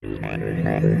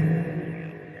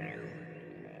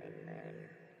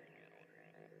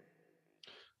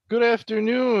Good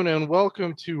afternoon and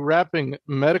welcome to Wrapping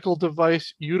Medical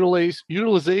Device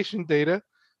Utilization Data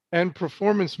and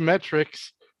Performance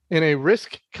Metrics in a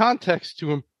Risk Context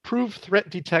to Improve Threat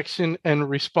Detection and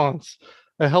Response,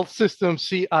 a Health System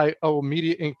CIO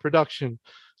Media Inc. production,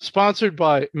 sponsored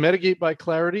by Medigate by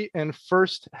Clarity and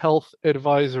First Health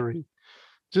Advisory.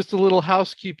 Just a little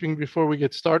housekeeping before we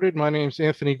get started. My name is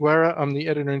Anthony Guerra. I'm the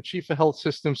Editor-in-Chief of Health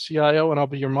System CIO, and I'll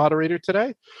be your moderator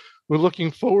today. We're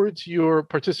looking forward to your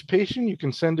participation. You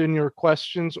can send in your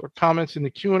questions or comments in the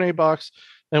Q&A box,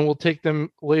 and we'll take them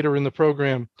later in the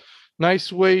program.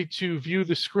 Nice way to view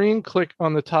the screen. Click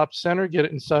on the top center, get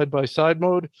it in side-by-side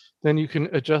mode. Then you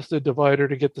can adjust the divider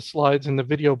to get the slides and the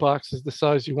video boxes the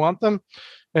size you want them.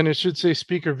 And it should say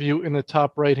speaker view in the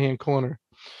top right-hand corner.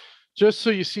 Just so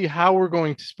you see how we're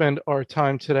going to spend our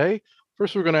time today,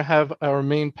 first we're going to have our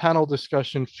main panel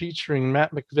discussion featuring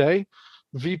Matt McVeigh,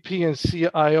 VP and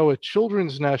CIO at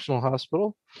Children's National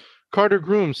Hospital, Carter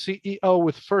Groom, CEO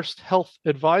with First Health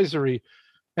Advisory,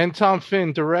 and Tom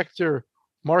Finn, Director,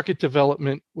 Market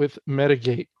Development with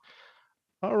Medigate.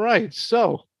 All right,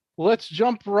 so let's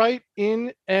jump right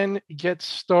in and get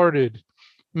started.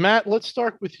 Matt, let's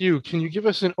start with you. Can you give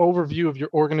us an overview of your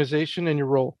organization and your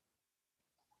role?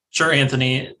 Sure,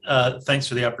 Anthony. Thanks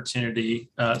for the opportunity.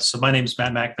 So my name is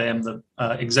Matt McVeigh. I'm the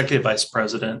Executive Vice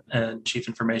President and Chief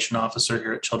Information Officer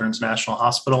here at Children's National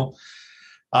Hospital,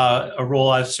 a role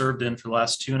I've served in for the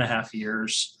last 2.5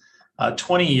 years,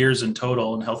 20 years in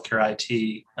total in healthcare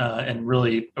IT. And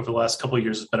really, over the last couple of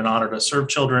years, it's been an honor to serve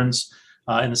Children's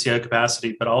in the CIO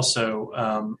capacity, but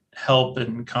also help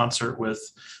in concert with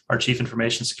our Chief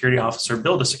Information Security Officer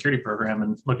build a security program,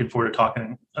 and looking forward to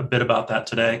talking a bit about that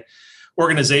today.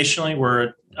 Organizationally,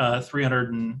 we're a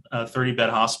 330-bed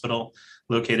hospital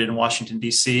located in Washington,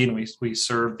 D.C., and we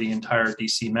serve the entire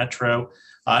D.C. metro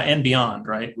and beyond,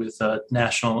 right, with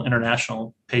national,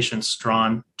 international patients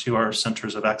drawn to our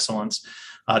centers of excellence.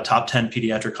 Top 10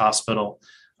 pediatric hospital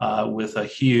with a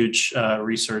huge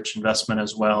research investment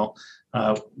as well,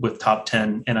 with top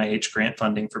 10 NIH grant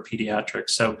funding for pediatrics.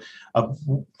 So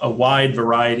a wide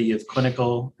variety of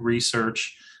clinical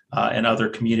research and other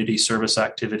community service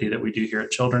activity that we do here at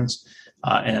Children's,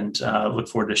 and look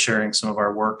forward to sharing some of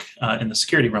our work in the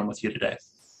security realm with you today.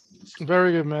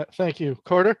 Very good, Matt. Thank you.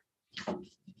 Carter?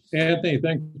 Anthony,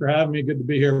 thanks for having me. Good to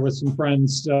be here with some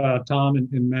friends, Tom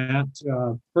and Matt.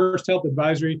 First Health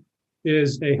Advisory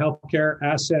is a healthcare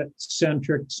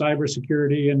asset-centric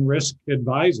cybersecurity and risk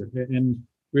advisor. And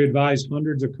we advise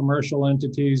hundreds of commercial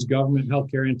entities, government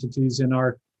healthcare entities, and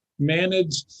our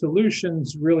managed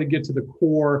solutions really get to the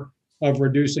core of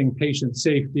reducing patient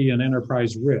safety and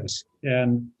enterprise risk.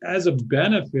 And as a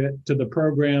benefit to the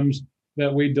programs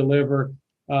that we deliver,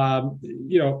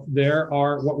 there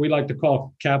are what we like to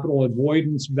call capital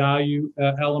avoidance value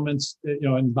elements,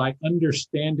 and by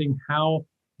understanding how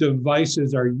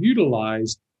devices are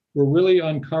utilized, we're really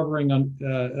uncovering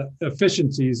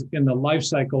efficiencies in the life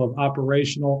cycle of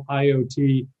operational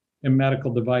IoT and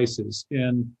medical devices.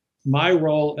 And my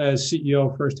role as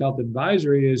CEO of First Health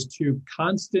Advisory is to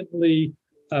constantly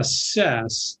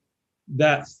assess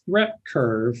that threat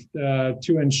curve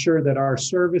to ensure that our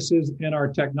services and our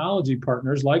technology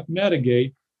partners like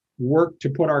Medigate work to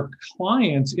put our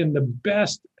clients in the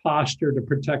best posture to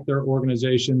protect their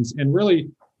organizations and really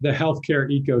the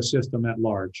healthcare ecosystem at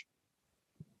large.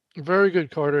 Very good,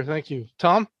 Carter. Thank you.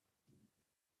 Tom?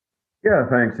 Yeah,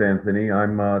 thanks, Anthony.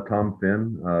 I'm Tom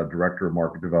Finn, Director of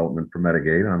Market Development for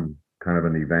Medigate. I'm kind of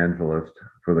an evangelist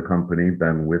for the company,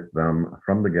 been with them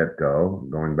from the get-go,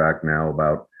 going back now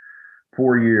about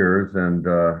 4 years. And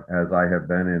as I have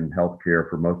been in healthcare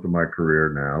for most of my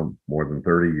career now, more than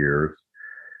 30 years,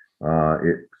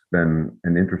 it's been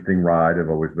an interesting ride.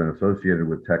 I've always been associated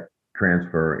with tech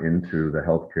transfer into the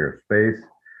healthcare space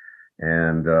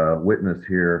and witness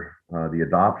here the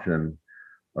adoption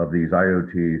of these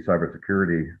IoT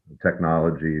cybersecurity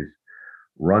technologies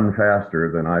run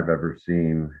faster than I've ever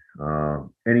seen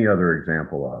any other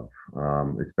example of.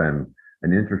 It's been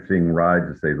an interesting ride,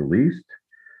 to say the least.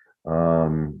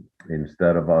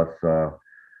 Instead of us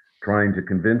trying to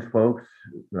convince folks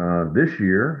this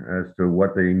year as to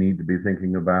what they need to be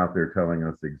thinking about, they're telling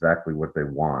us exactly what they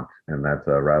want. And that's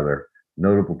a rather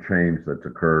notable change that's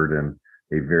occurred in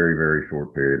a very, very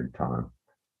short period of time.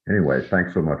 Anyway,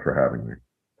 thanks so much for having me.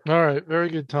 All right. Very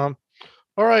good, Tom.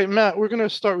 All right, Matt, we're going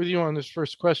to start with you on this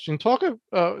first question. Today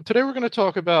we're going to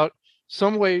talk about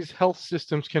some ways health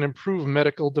systems can improve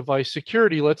medical device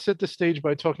security. Let's set the stage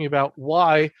by talking about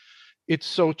why it's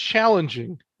so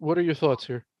challenging. What are your thoughts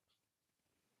here?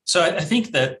 So I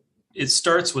think that it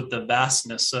starts with the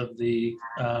vastness of the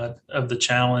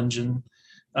challenge, and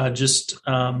just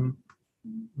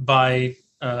by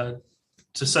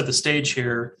to set the stage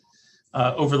here,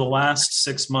 over the last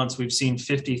 6 months, we've seen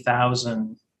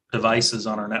 50,000 devices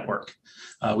on our network.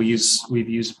 We've used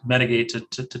Medigate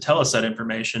to tell us that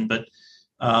information, but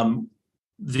and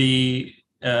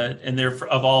they're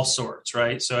of all sorts,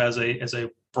 right? So as a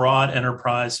broad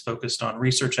enterprise focused on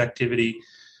research activity,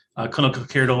 clinical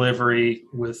care delivery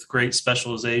with great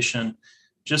specialization,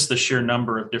 just the sheer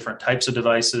number of different types of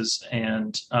devices,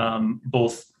 and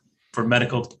both for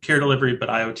medical care delivery, but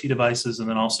IoT devices, and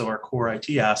then also our core IT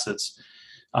assets.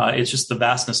 It's just the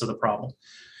vastness of the problem.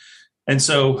 And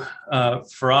so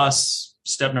for us,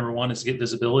 step number one is to get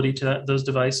visibility to those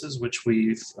devices, which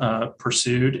we've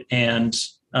pursued, and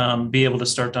be able to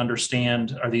start to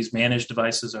understand, are these managed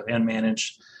devices, are they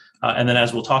unmanaged? And then,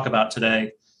 as we'll talk about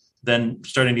today, then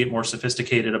starting to get more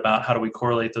sophisticated about how do we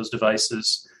correlate those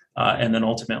devices, and then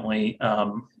ultimately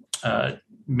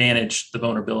manage the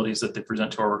vulnerabilities that they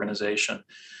present to our organization.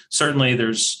 Certainly,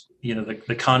 there's,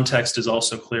 the context is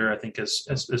also clear, I think,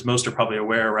 as most are probably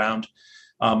aware, around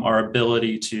our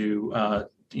ability to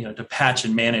to patch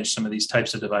and manage some of these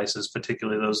types of devices,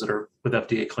 particularly those that are with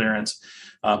FDA clearance,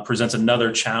 presents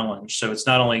another challenge. So it's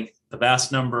not only the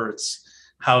vast number, it's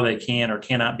how they can or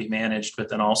cannot be managed, but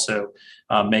then also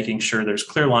making sure there's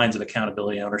clear lines of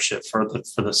accountability and ownership for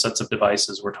the sets of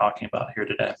devices we're talking about here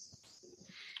today.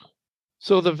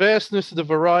 So the vastness, the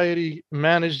variety,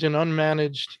 managed and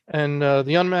unmanaged, and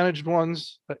the unmanaged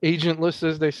ones, agentless,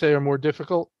 as they say, are more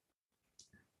difficult.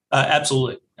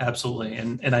 Absolutely,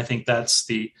 and I think that's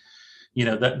the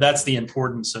that's the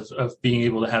importance of being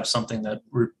able to have something that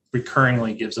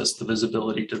recurringly gives us the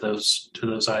visibility to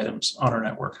those items on our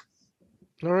network.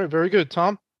 All right, very good,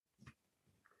 Tom.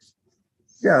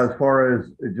 Yeah, as far as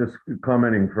just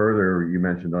commenting further, you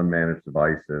mentioned unmanaged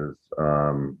devices.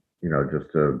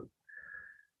 Just to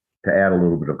add a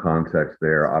little bit of context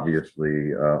there,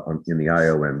 obviously, in the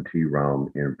IOMT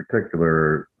realm in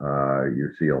particular, you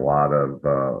see a lot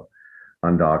of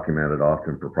undocumented,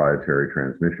 often proprietary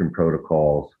transmission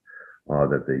protocols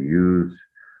that they use.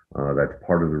 That's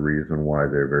part of the reason why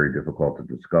they're very difficult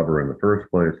to discover in the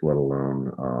first place, let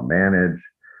alone manage.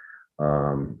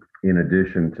 In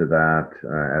addition to that,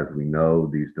 as we know,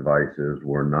 these devices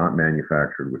were not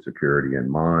manufactured with security in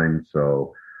mind.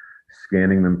 So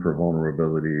scanning them for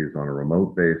vulnerabilities on a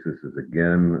remote basis is,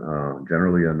 again,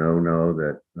 generally a no-no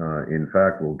that, in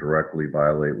fact, will directly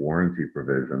violate warranty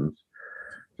provisions.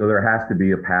 So there has to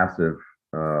be a passive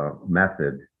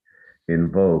method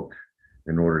invoked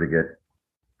in order to get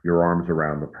your arms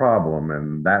around the problem.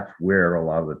 And that's where a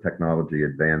lot of the technology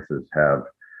advances have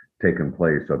taken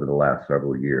place over the last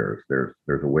several years.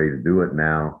 There's a way to do it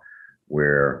now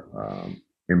where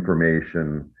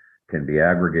information can be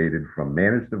aggregated from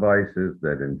managed devices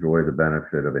that enjoy the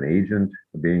benefit of an agent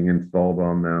being installed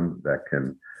on them that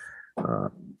can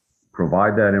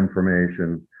provide that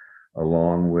information,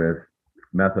 along with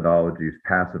methodologies,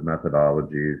 passive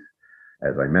methodologies,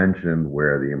 as I mentioned,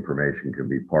 where the information can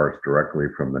be parsed directly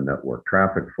from the network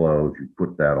traffic flows. You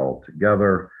put that all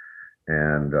together,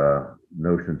 and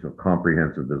notions of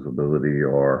comprehensive visibility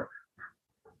are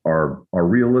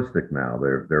realistic now.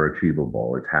 They're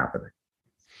achievable. It's happening.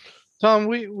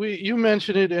 Tom, you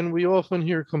mentioned it, and we often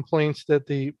hear complaints that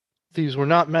these were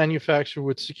not manufactured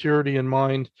with security in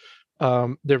mind.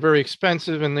 They're very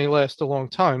expensive and they last a long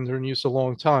time. They're in use a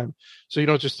long time. So you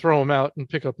don't just throw them out and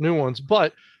pick up new ones.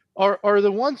 But are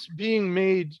the ones being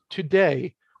made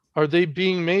today, are they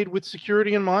being made with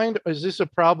security in mind? Is this a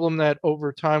problem that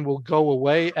over time will go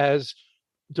away as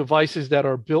devices that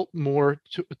are built more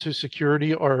to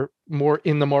security are more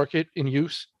in the market in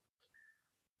use?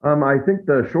 I think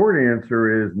the short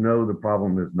answer is no, the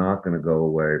problem is not going to go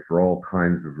away for all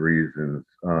kinds of reasons,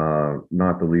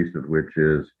 not the least of which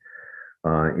is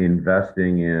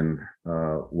investing in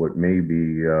what may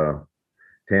be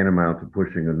tantamount to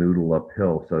pushing a noodle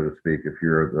uphill, so to speak. If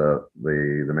you're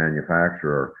the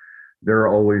manufacturer, there are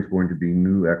always going to be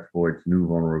new exploits, new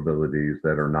vulnerabilities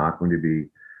that are not going to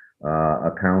be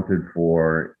accounted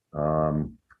for.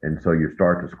 And so you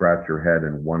start to scratch your head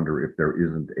and wonder if there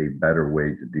isn't a better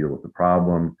way to deal with the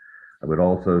problem. I would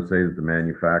also say that the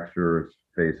manufacturers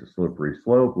face a slippery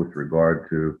slope with regard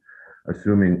to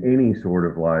assuming any sort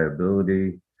of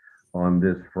liability on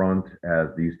this front, as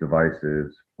these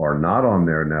devices are not on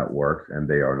their networks and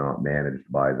they are not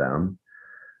managed by them.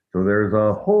 So there's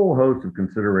a whole host of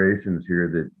considerations here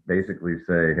that basically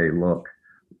say, hey, look,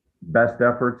 best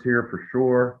efforts here for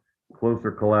sure,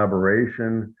 closer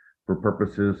collaboration for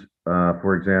purposes,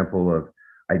 for example, of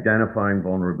identifying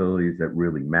vulnerabilities that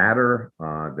really matter,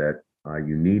 that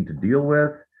you need to deal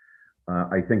with.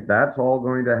 I think that's all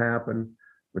going to happen.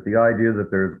 But the idea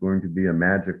that there's going to be a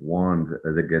magic wand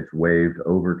that gets waved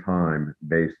over time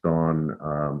based on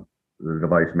the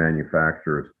device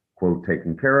manufacturers, quote,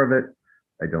 taking care of it,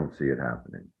 I don't see it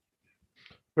happening.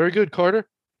 Very good, Carter.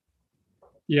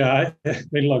 Yeah, I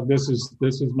mean, look, this is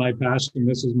my passion,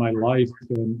 this is my life,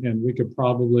 and we could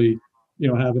probably,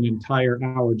 have an entire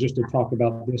hour just to talk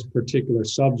about this particular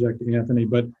subject, Anthony.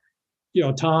 But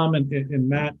Tom and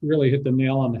Matt really hit the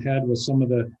nail on the head with some of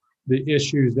the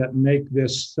issues that make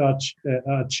this such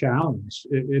a challenge.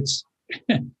 It's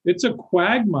it's a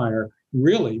quagmire,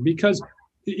 really, because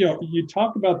you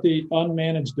talk about the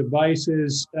unmanaged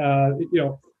devices.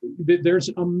 There's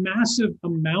a massive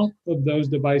amount of those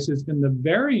devices, and the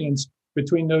variance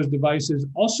between those devices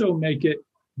also make it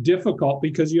difficult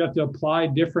because you have to apply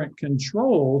different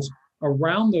controls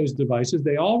around those devices.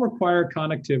 They all require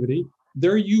connectivity.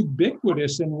 They're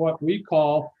ubiquitous in what we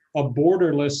call a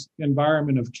borderless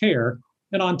environment of care.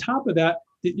 And on top of that,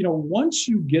 once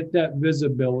you get that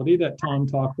visibility that Tom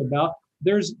talked about,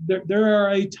 there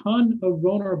are a ton of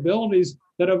vulnerabilities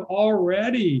that have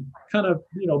already kind of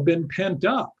been pent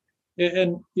up.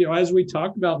 And as we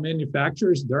talked about,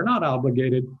 manufacturers, they're not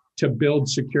obligated to build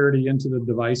security into the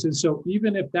devices. So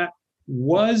even if that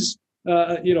was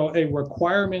a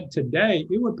requirement today,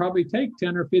 it would probably take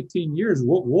 10 or 15 years.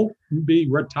 We'll be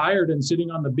retired and sitting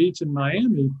on the beach in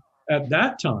Miami at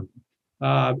that time.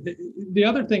 The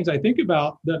other things I think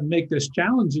about that make this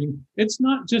challenging, it's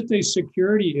not just a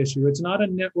security issue. It's not a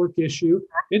network issue.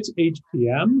 It's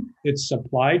HPM, it's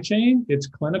supply chain, it's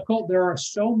clinical. There are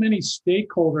so many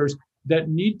stakeholders that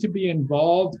need to be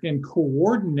involved and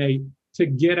coordinate to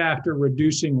get after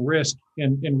reducing risk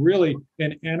in really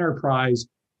an enterprise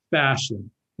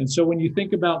fashion. And so when you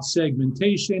think about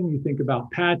segmentation, you think about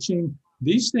patching,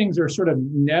 these things are sort of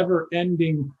never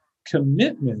ending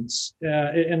commitments.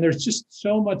 And there's just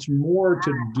so much more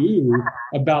to do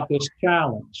about this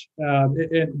challenge.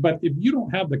 But if you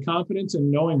don't have the confidence in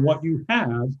knowing what you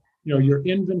have, your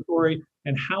inventory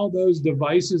and how those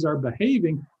devices are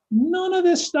behaving, none of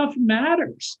this stuff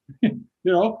matters.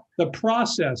 The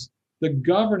process, the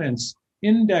governance,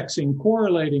 indexing,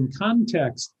 correlating,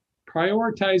 context,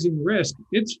 prioritizing risk,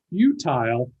 it's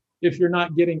futile if you're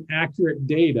not getting accurate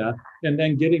data and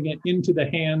then getting it into the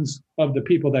hands of the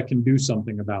people that can do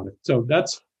something about it. So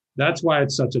that's why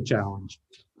it's such a challenge.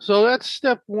 So that's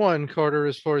step one, Carter,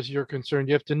 as far as you're concerned.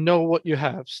 You have to know what you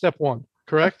have. Step one,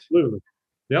 correct? Absolutely.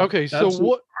 Yep, okay, so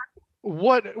absolutely.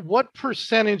 what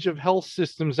percentage of health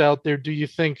systems out there do you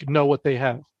think know what they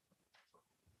have?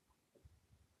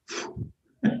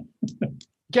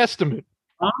 Guesstimate.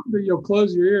 Tom, you'll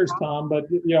close your ears, Tom, but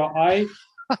I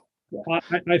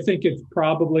think it's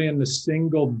probably in the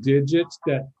single digits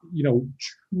that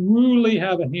truly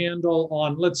have a handle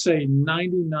on, let's say,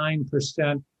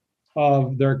 99%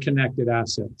 of their connected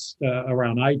assets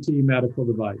around IT, medical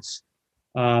device.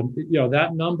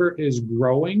 That number is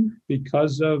growing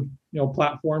because of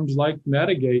platforms like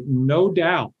Medigate, no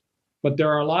doubt. But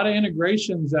there are a lot of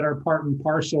integrations that are part and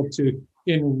parcel to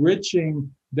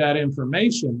enriching that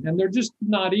information, and they're just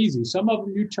not easy. Some of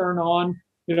them you turn on,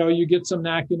 you get some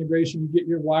NAC integration, you get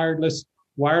your wireless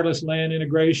LAN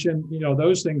integration,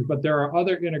 those things. But there are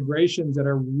other integrations that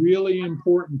are really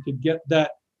important to get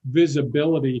that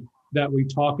visibility that we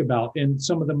talk about. And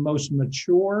some of the most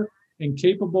mature and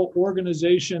capable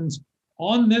organizations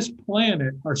on this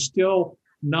planet are still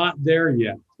not there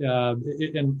yet.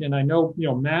 And I know,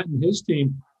 Matt and his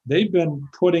team, they've been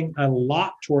putting a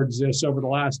lot towards this over the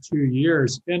last 2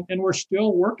 years, and we're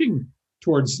still working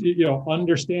towards,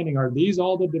 understanding, are these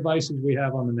all the devices we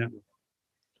have on the network?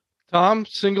 Tom,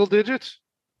 single digits?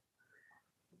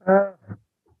 I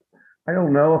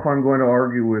don't know if I'm going to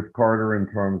argue with Carter in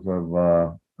terms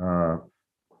of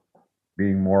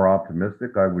being more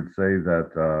optimistic. I would say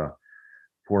that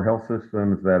for health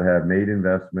systems that have made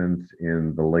investments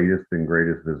in the latest and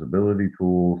greatest visibility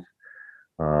tools,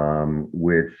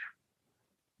 which,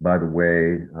 by the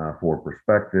way, for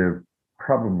perspective,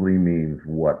 probably means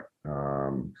what?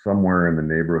 Somewhere in the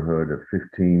neighborhood of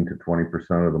 15 to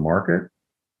 20% of the market.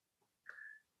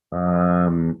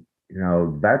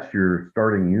 That's your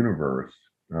starting universe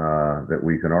that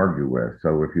we can argue with.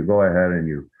 So if you go ahead and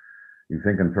you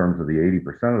think in terms of the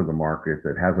 80% of the market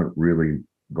that hasn't really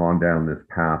gone down this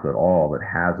path at all, that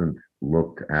hasn't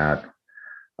looked at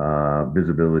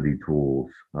visibility tools,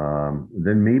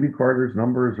 then maybe Carter's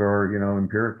numbers are,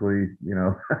 empirically,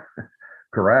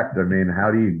 correct. I mean, how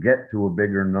do you get to a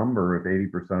bigger number if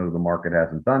 80% of the market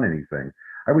hasn't done anything?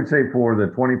 I would say for the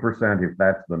 20%, if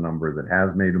that's the number that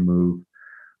has made a move,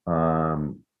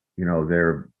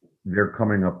 they're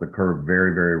coming up the curve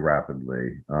very, very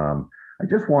rapidly. I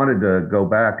just wanted to go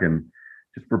back and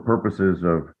just for purposes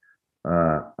of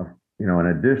an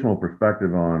additional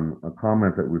perspective on a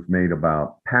comment that was made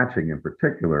about patching in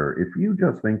particular. If you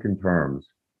just think in terms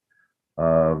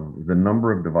of the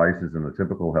number of devices in a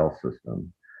typical health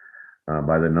system,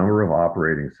 by the number of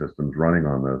operating systems running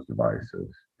on those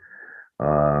devices,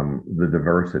 the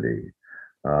diversity,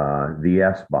 the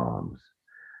S bombs,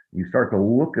 you start to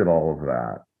look at all of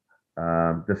that.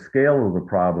 The scale of the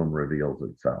problem reveals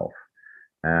itself.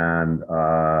 And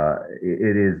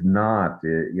it is not,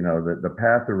 the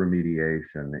path of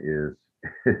remediation is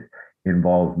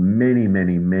involves many,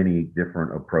 many, many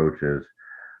different approaches.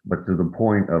 But to the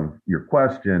point of your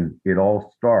question, it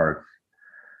all starts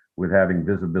with having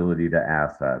visibility to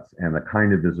assets and the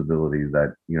kind of visibility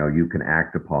that you can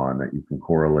act upon, that you can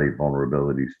correlate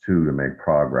vulnerabilities to make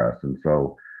progress. And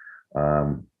so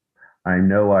I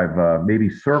know I've maybe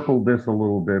circled this a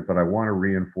little bit, but I want to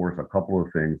reinforce a couple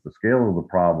of things. The scale of the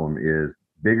problem is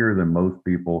bigger than most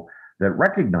people that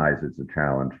recognize it's a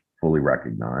challenge fully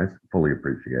recognize, fully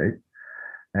appreciate.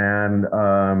 And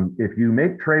if you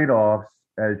make trade-offs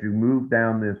as you move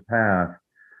down this path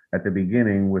at the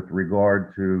beginning with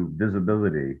regard to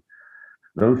visibility,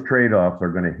 those trade-offs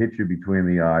are going to hit you between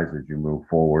the eyes as you move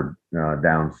forward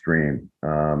downstream,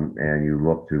 and you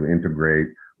look to integrate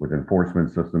with enforcement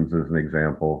systems as an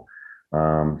example.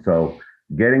 So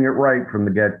getting it right from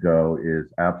the get-go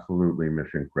is absolutely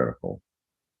mission critical.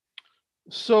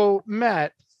 So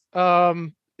Matt,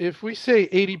 if we say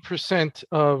 80%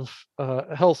 of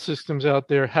health systems out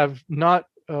there have not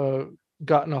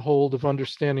gotten a hold of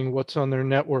understanding what's on their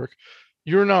network,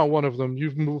 you're not one of them.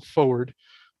 You've moved forward.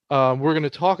 We're going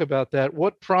to talk about that.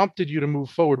 What prompted you to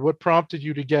move forward? What prompted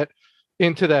you to get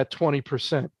into that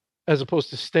 20% as opposed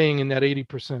to staying in that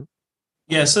 80%?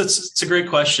 Yeah, so it's a great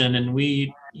question. And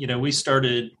we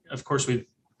started, of course, we've,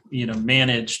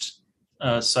 managed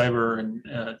cyber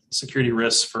and security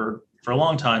risks for a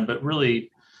long time, but really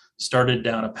started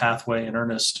down a pathway in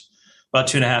earnest about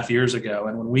 2.5 years ago.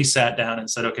 And when we sat down and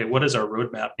said, okay, what does our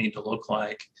roadmap need to look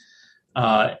like?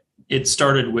 It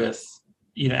started with,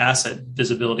 asset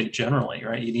visibility generally,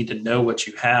 right? You need to know what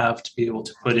you have to be able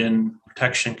to put in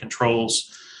protection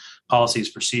controls, policies,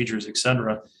 procedures, et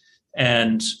cetera.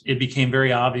 And it became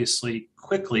very obviously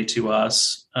quickly to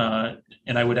us.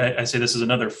 And I say this is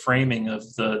another framing of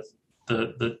the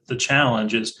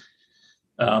challenge is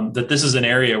that this is an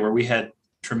area where we had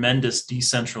tremendous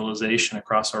decentralization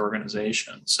across our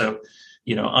organization. So,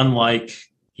 unlike,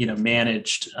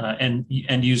 managed end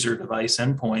user device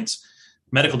endpoints,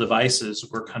 medical devices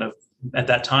were kind of at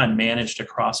that time managed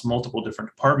across multiple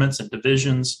different departments and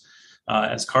divisions.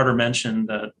 As Carter mentioned,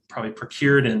 probably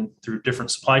procured through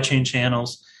different supply chain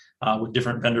channels with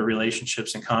different vendor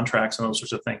relationships and contracts and those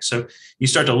sorts of things. So you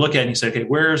start to look at it and you say, okay,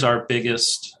 where's our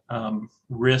biggest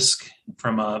risk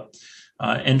from a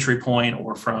entry point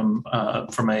or from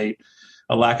a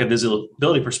lack of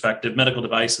visibility perspective? Medical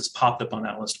devices popped up on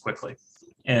that list quickly.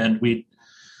 And we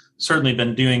certainly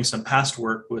been doing some past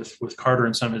work with Carter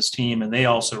and some of his team, and they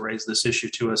also raised this issue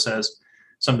to us as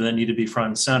something that needed to be front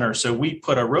and center. So when we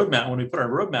put our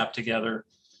roadmap together,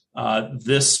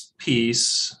 this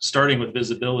piece, starting with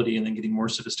visibility and then getting more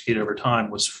sophisticated over time,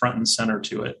 was front and center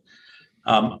to it.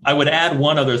 I would add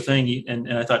one other thing,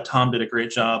 and I thought Tom did a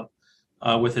great job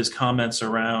with his comments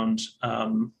around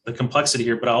the complexity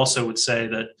here, but I also would say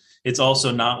that it's also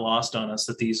not lost on us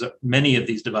that many of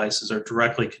these devices are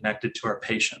directly connected to our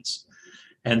patients.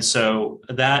 And so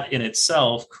that in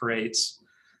itself creates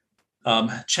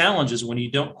challenges when you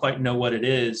don't quite know what it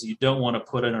is. You don't want to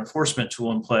put an enforcement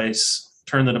tool in place,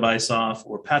 turn the device off,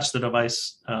 or patch the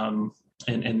device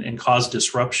and cause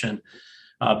disruption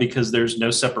because there's no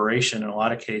separation in a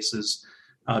lot of cases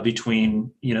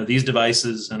between these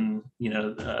devices and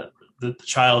the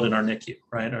child in our NICU,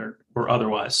 right, or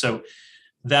otherwise. So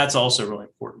that's also really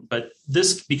important. But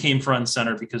this became front and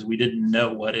center because we didn't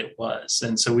know what it was,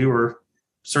 and so we were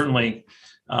certainly.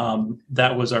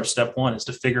 That was our step one, is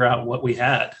to figure out what we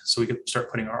had so we could start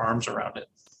putting our arms around it.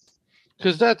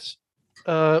 Because that's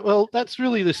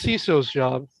really the CISO's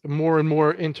job more and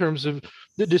more in terms of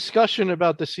the discussion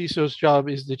about the CISO's job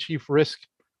is the chief risk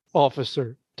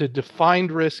officer to define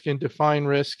risk and define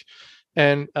risk.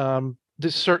 And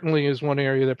this certainly is one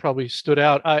area that probably stood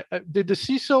out. Did the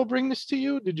CISO bring this to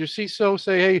you? Did your CISO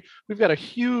say, hey, we've got a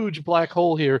huge black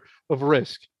hole here of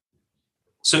risk?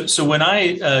 So when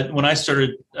I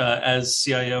started as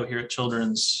CIO here at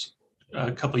Children's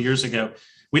a couple of years ago,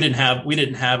 we didn't have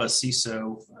a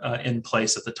CISO in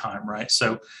place at the time, right?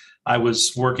 So I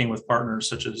was working with partners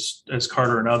such as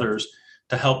Carter and others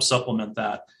to help supplement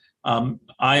that.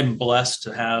 I'm blessed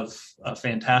to have a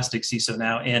fantastic CISO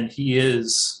now, and he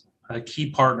is a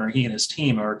key partner. He and his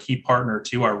team are a key partner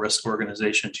to our risk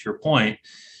organization, to your point,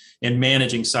 in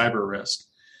managing cyber risk.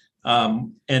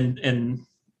 And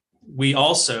we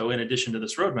also, in addition to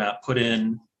this roadmap, put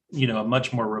in a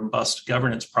much more robust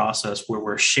governance process where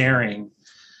we're sharing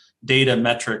data,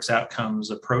 metrics,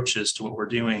 outcomes, approaches to what we're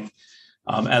doing.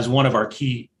 As one of our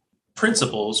key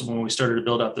principles when we started to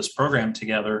build out this program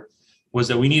together was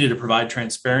that we needed to provide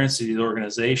transparency to the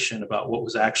organization about what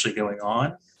was actually going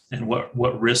on and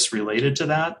what risks related to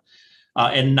that,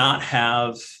 and not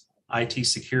have IT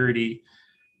security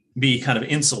be kind of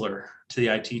insular to the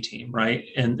IT team, right?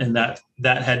 And that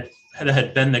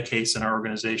had been the case in our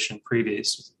organization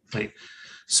previously.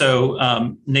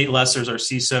 So Nate Lesser's our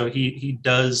CISO. He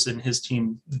does, and his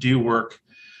team do work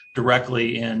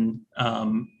directly in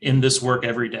this work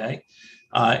every day,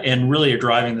 and really are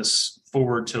driving this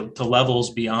forward to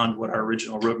levels beyond what our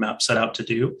original roadmap set out to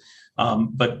do,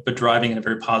 but driving in a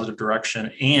very positive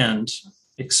direction and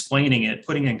explaining it,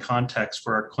 putting in context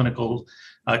for our clinical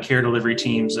care delivery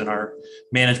teams and our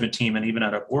management team, and even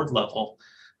at a board level,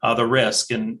 the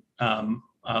risk. And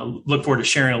look forward to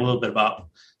sharing a little bit about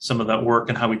some of that work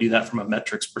and how we do that from a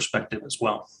metrics perspective as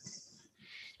well.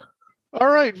 All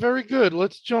right, very good.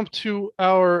 Let's jump to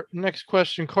our next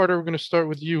question. Carter, we're going to start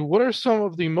with you. What are some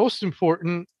of the most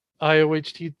important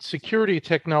IOHT security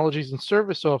technologies and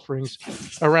service offerings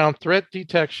around threat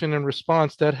detection and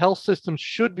response that health systems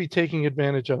should be taking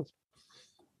advantage of?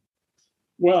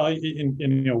 Well,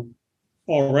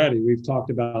 already we've talked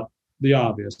about the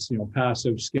obvious.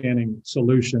 Passive scanning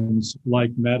solutions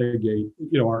like Medigate,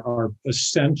 are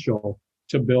essential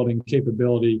to building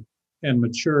capability and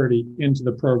maturity into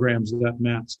the programs that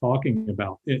Matt's talking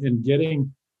about, and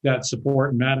getting that support.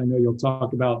 And Matt, I know you'll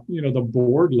talk about, the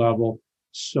board level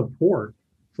support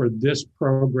for this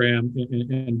program,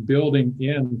 and building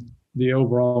in the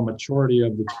overall maturity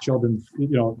of the children's,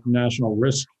 national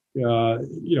risk,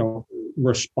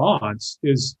 response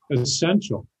is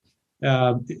essential.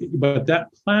 But that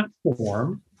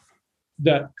platform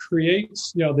that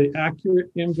creates, the accurate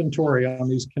inventory on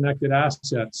these connected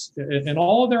assets and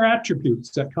all of their attributes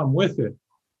that come with it,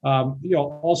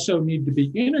 also need to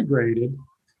be integrated,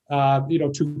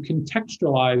 to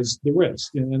contextualize the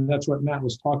risk. And that's what Matt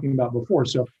was talking about before.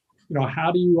 So,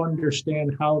 how do you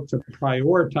understand how to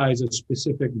prioritize a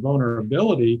specific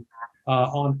vulnerability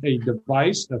on a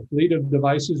device, a fleet of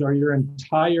devices, or your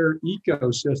entire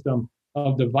ecosystem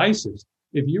of devices?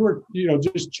 If you were,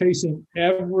 just chasing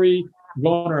every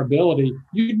vulnerability,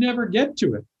 you'd never get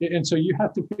to it. And so you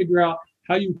have to figure out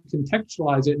how you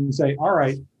contextualize it and say, all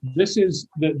right, this is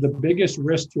the biggest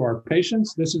risk to our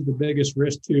patients. This is the biggest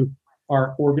risk to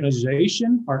our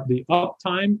organization, the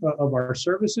uptime of our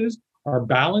services, our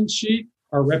balance sheet,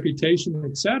 our reputation,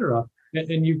 et cetera.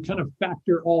 And you kind of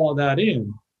factor all of that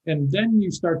in. And then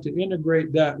you start to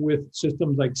integrate that with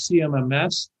systems like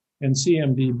CMMS and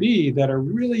CMDB that are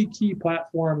really key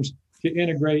platforms to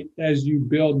integrate as you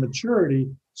build maturity,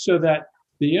 so that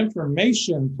the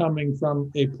information coming from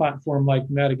a platform like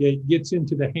Medigate gets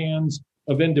into the hands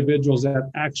of individuals that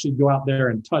actually go out there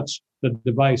and touch the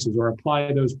devices or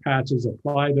apply those patches,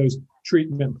 apply those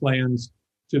treatment plans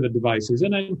to the devices.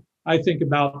 And then I think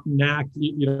about NAC,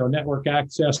 network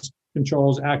access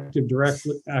controls, Active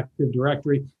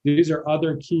Directory. These are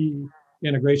other key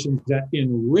integrations that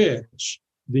enrich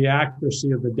the accuracy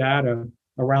of the data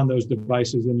around those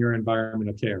devices in your environment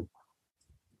of care.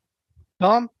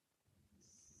 Tom?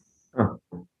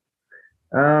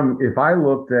 If I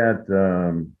looked at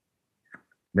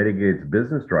Medigate's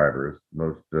business drivers,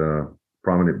 most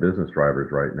prominent business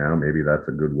drivers right now, maybe that's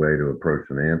a good way to approach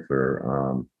an answer.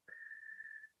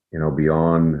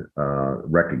 Beyond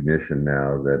recognition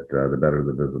now that the better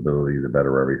the visibility, the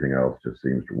better everything else just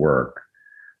seems to work.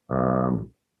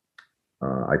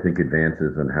 I think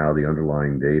advances in how the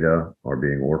underlying data are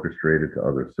being orchestrated to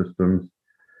other systems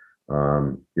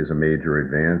is a major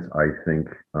advance. I think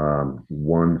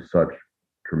one such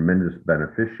tremendous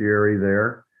beneficiary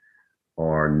there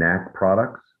are NAC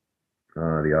products.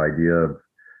 The idea of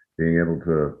being able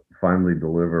to finally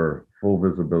deliver full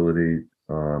visibility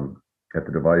at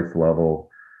the device level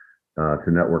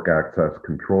to network access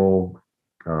control,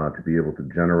 to be able to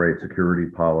generate security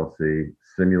policy,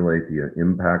 simulate the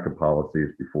impact of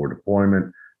policies before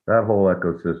deployment. That whole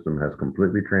ecosystem has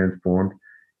completely transformed.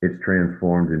 It's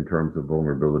transformed in terms of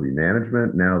vulnerability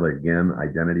management. Now, again,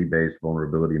 identity-based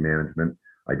vulnerability management,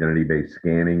 identity-based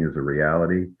scanning is a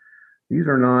reality. These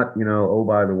are not, oh,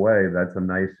 by the way, that's a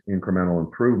nice incremental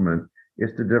improvement.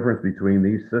 It's the difference between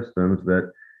these systems that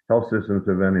health systems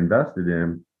have been invested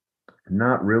in,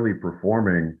 not really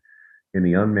performing in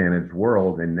the unmanaged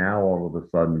world, and now all of a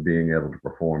sudden being able to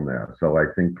perform there. So I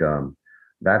think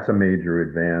that's a major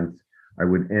advance. I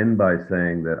would end by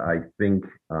saying that I think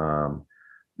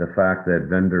the fact that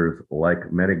vendors like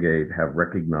Medigate have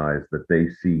recognized that they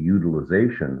see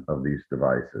utilization of these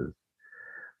devices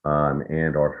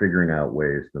and are figuring out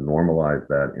ways to normalize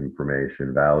that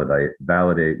information,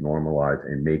 validate, normalize,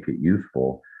 and make it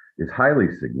useful is highly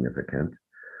significant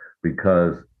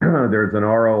because there's an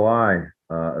ROI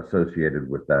associated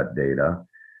with that data,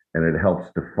 and it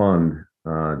helps to fund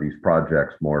these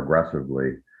projects more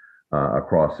aggressively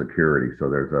across security. So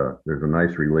there's a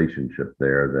nice relationship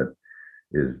there that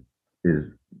is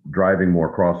driving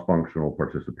more cross-functional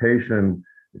participation.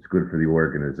 It's good for the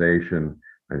organization.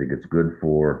 I think it's good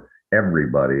for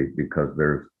everybody because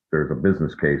there's a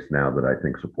business case now that I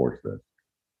think supports this.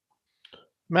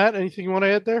 Matt, anything you want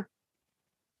to add there?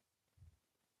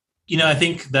 I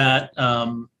think that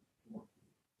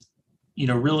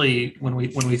really when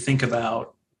we think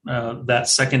about that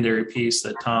secondary piece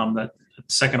that Tom, that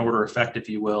second order effect, if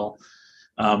you will,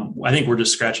 I think we're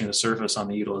just scratching the surface on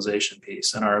the utilization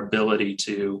piece and our ability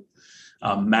to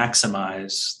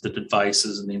maximize the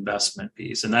devices and the investment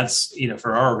piece. And that's,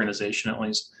 for our organization at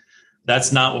least,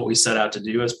 that's not what we set out to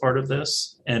do as part of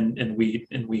this. And we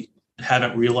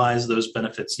haven't realized those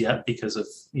benefits yet because of,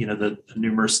 the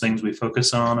numerous things we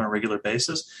focus on a regular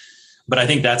basis. But I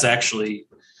think that's actually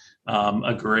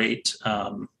a great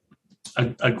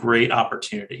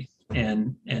opportunity.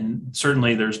 And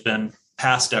certainly there's been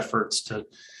past efforts to,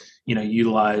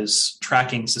 utilize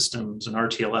tracking systems and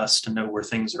RTLS to know where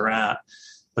things are at.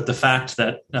 But the fact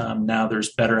that now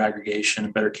there's better aggregation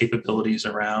and better capabilities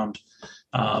around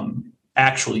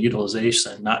actual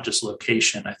utilization, not just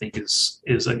location, I think is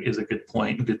a good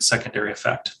point, a good secondary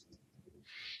effect.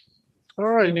 All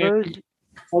right.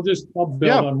 I'll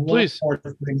build on one more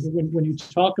thing. When you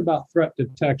talk about threat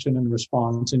detection and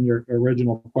response in your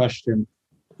original question,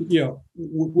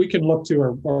 we can look to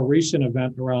a recent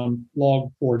event around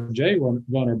Log4j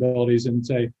vulnerabilities and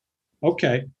say,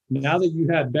 okay, now that you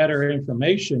had better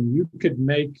information, you could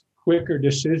make quicker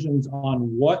decisions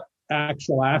on what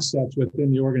actual assets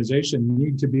within the organization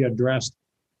need to be addressed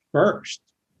first.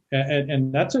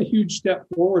 And that's a huge step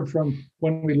forward from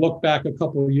when we look back a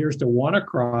couple of years to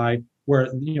WannaCry, where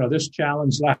this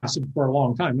challenge lasted for a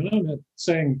long time. And I'm not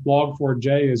saying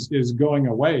Log4j is going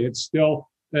away. It's still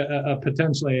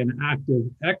potentially an active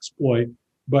exploit.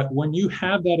 But when you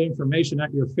have that information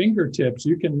at your fingertips,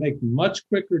 you can make much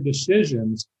quicker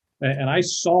decisions. And I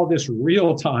saw this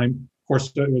real time, of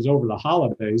course, it was over the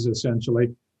holidays,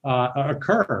 essentially,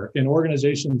 occur in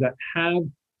organizations that have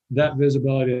that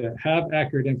visibility, that have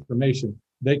accurate information.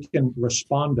 They can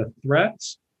respond to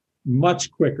threats much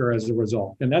quicker as a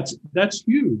result. And that's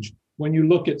huge when you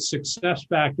look at success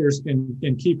factors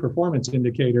in key performance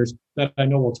indicators that I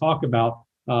know we'll talk about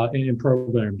in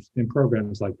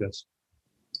programs like this.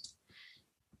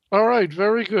 All right,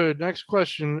 very good. Next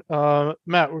question.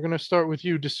 Matt, we're going to start with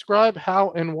you. Describe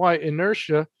how and why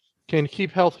inertia can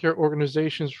keep healthcare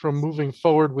organizations from moving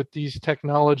forward with these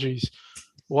technologies.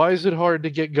 Why is it hard to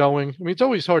get going? I mean, it's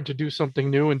always hard to do something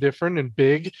new and different and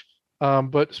big,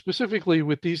 but specifically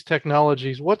with these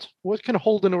technologies, what can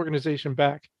hold an organization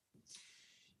back?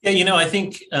 Yeah, I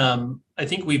think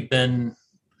we've been,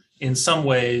 in some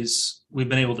ways, we've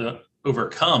been able to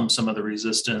overcome some of the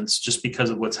resistance just because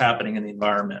of what's happening in the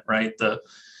environment, right?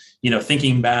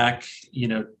 Thinking back,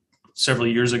 several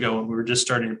years ago when we were just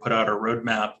starting to put out our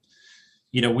roadmap,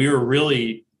 we were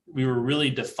really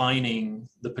defining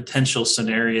the potential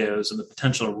scenarios and the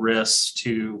potential risks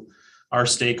to our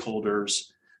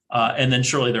stakeholders. And then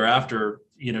shortly thereafter,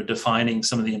 defining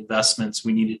some of the investments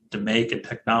we needed to make in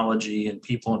technology and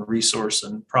people and resource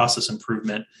and process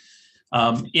improvement,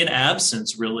 in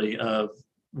absence really of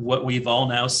what we've all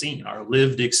now seen. Our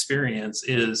lived experience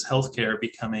is healthcare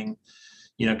becoming,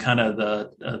 kind of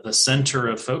the center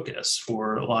of focus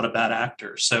for a lot of bad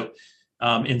actors. So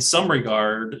in some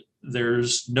regard,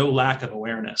 there's no lack of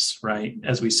awareness, right?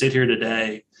 As we sit here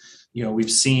today, we've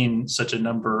seen such a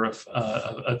number of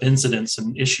incidents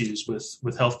and issues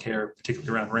with healthcare,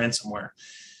 particularly around ransomware.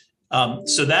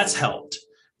 So that's helped.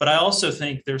 But I also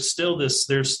think there's still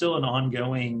an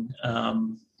ongoing,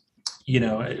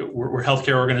 we're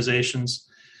healthcare organizations.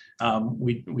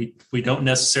 We don't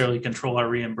necessarily control our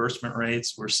reimbursement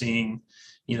rates. We're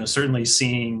certainly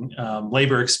seeing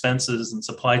labor expenses and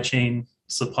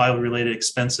supply related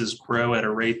expenses grow at a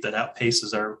rate that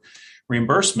outpaces our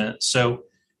reimbursement. So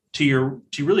to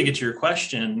really get to your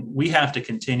question, we have to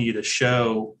continue to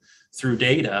show through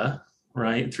data,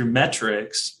 right, through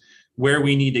metrics, where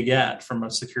we need to get from a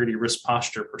security risk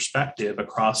posture perspective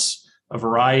across a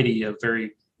variety of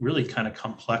very really kind of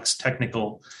complex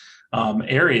technical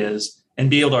areas and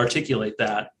be able to articulate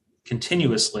that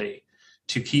continuously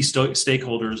to key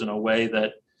stakeholders in a way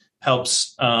that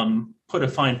helps put a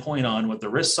fine point on what the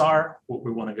risks are, what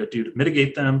we want to go do to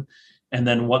mitigate them, and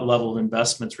then what level of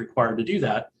investment's required to do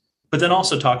that. But then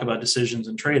also talk about decisions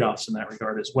and trade-offs in that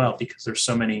regard as well, because there's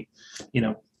so many,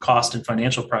 cost and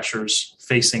financial pressures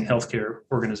facing healthcare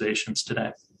organizations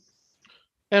today.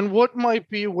 And what might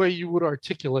be a way you would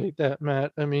articulate that,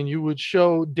 Matt? I mean, you would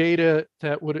show data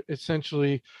that would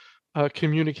essentially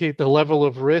communicate the level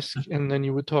of risk, and then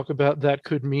you would talk about that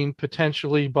could mean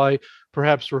potentially by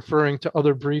perhaps referring to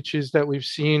other breaches that we've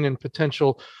seen and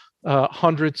potential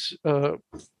hundreds,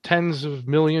 tens of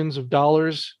millions of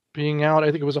dollars being out.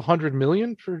 I think it was 100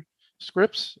 million for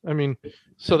Scripps. I mean,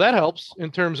 so that helps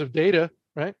in terms of data,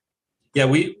 right? Yeah,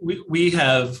 we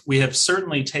have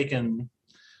certainly taken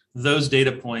those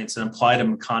data points and applied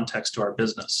them in context to our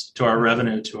business, to our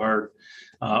revenue, to our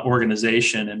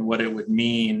organization, and what it would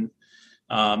mean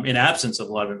in absence of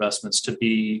a lot of investments to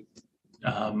be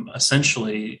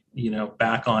essentially,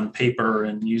 back on paper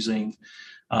and using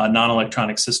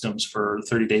non-electronic systems for a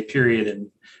 30-day period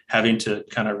and having to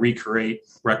kind of recreate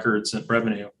records and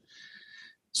revenue.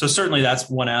 So certainly that's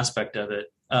one aspect of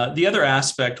it. The other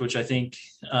aspect, which I think,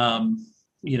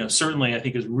 certainly I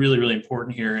think is really, really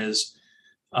important here, is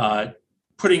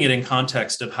putting it in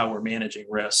context of how we're managing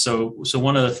risk. So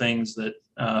one of the things that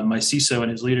my CISO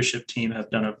and his leadership team have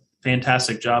done a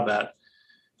fantastic job at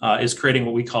is creating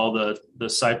what we call the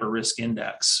cyber risk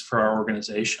index for our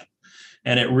organization.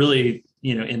 And it really,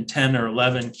 in 10 or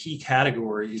 11 key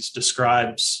categories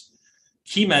describes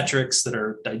key metrics that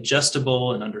are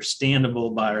digestible and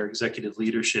understandable by our executive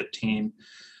leadership team,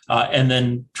 and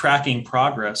then tracking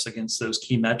progress against those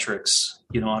key metrics,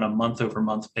 on a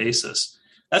month-over-month basis.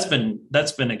 That's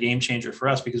been a game changer for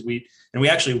us, because we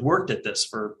actually worked at this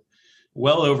for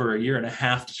well over a year and a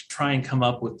half to try and come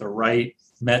up with the right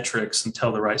metrics and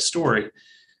tell the right story.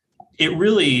 It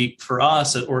really, for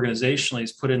us organizationally,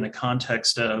 is put in the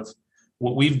context of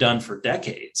what we've done for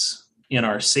decades in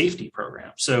our safety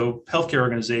program. So healthcare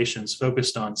organizations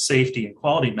focused on safety and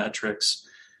quality metrics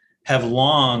have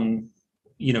long,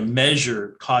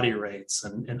 measured CAUTI rates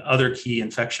and other key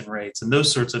infection rates and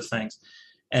those sorts of things.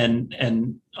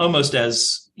 And almost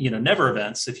as, never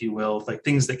events, if you will, like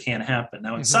things that can happen.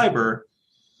 Now in cyber,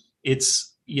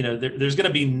 it's, there's going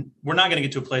to be, we're not going to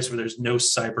get to a place where there's no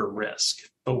cyber risk,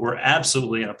 but we're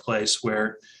absolutely in a place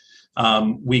where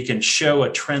we can show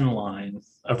a trend line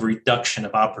of reduction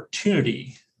of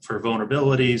opportunity for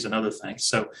vulnerabilities and other things.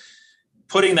 So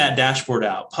putting that dashboard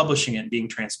out, publishing it, and being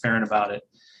transparent about it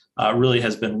really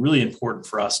has been really important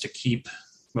for us to keep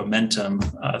momentum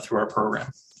through our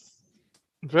program.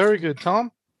 Very good,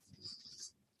 Tom.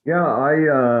 Yeah,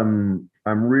 I'm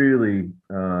really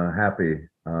happy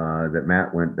that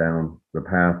Matt went down the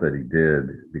path that he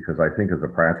did, because I think as a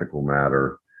practical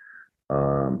matter,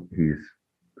 he's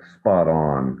spot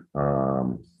on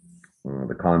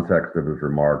the context of his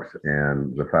remarks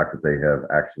and the fact that they have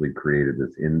actually created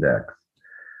this index.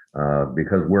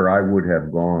 Because where I would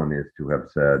have gone is to have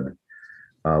said,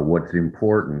 what's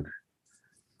important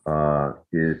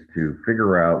is to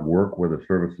figure out, work with a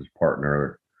services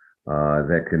partner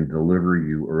that can deliver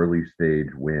you early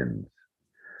stage wins,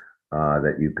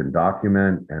 that you can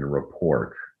document and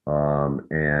report,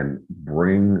 and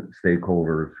bring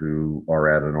stakeholders who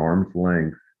are at an arm's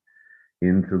length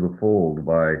into the fold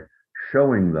by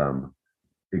showing them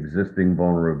existing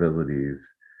vulnerabilities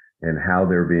and how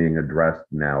they're being addressed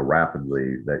now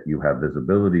rapidly, that you have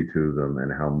visibility to them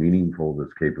and how meaningful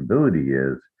this capability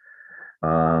is.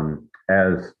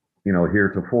 As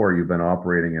heretofore, you've been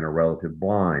operating in a relative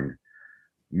blind.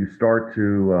 You start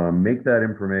to make that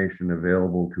information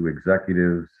available to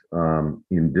executives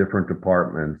in different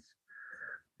departments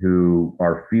who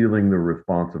are feeling the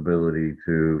responsibility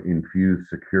to infuse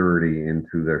security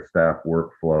into their staff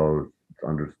workflows. It's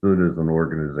understood as an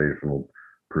organizational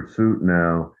pursuit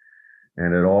now,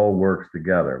 and it all works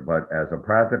together. But as a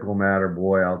practical matter,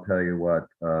 boy, I'll tell you what,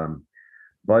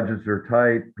 budgets are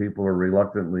tight. People are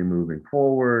reluctantly moving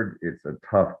forward. It's a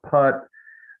tough putt.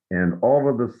 And all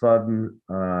of a sudden,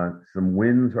 some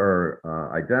wins are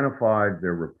identified.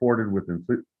 They're reported with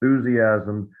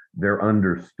enthusiasm. They're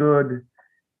understood.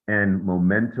 And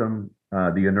momentum,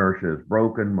 the inertia is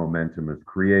broken. Momentum is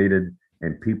created.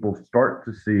 And people start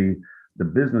to see the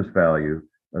business value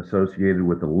associated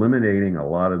with eliminating a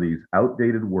lot of these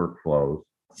outdated workflows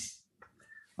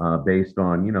based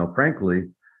on, frankly,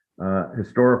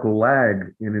 historical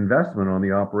lag in investment on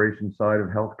the operations side of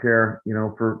healthcare,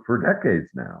 for decades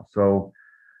now. So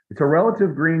it's a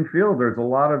relative green field. There's a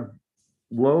lot of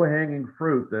low-hanging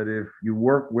fruit that if you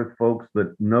work with folks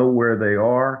that know where they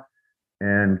are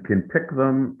and can pick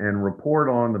them and report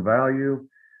on the value,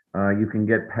 you can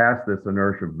get past this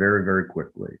inertia very, very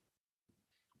quickly.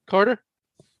 Carter?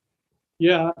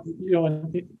 Yeah,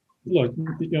 and look,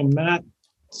 Matt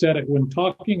said it when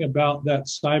talking about that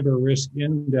cyber risk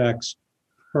index,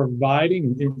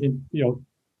 providing,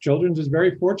 Children's is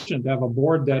very fortunate to have a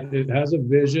board that it has a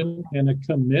vision and a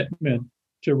commitment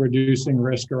to reducing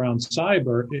risk around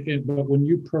cyber. But when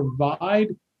you provide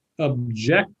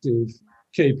objective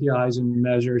KPIs and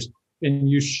measures, and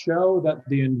you show that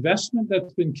the investment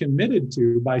that's been committed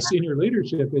to by senior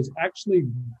leadership is actually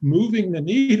moving the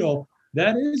needle,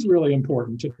 that is really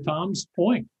important, to Tom's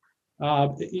point.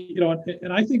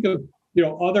 And I think of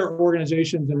other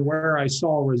organizations and where I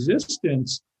saw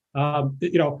resistance.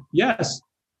 Yes,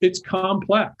 it's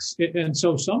complex, and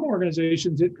so some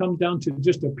organizations it comes down to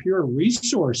just a pure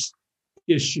resource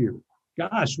issue.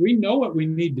 Gosh, we know what we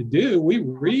need to do. We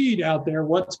read out there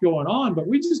what's going on, but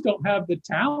we just don't have the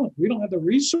talent. We don't have the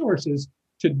resources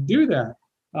to do that.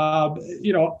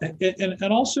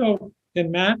 And also,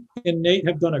 and Matt and Nate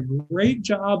have done a great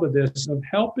job of this, of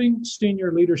helping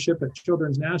senior leadership at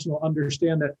Children's National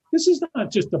understand that this is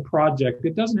not just a project.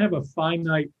 It doesn't have a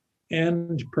finite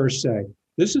end per se.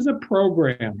 This is a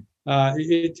program.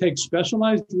 It takes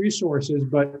specialized resources,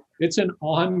 but it's an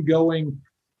ongoing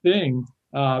thing.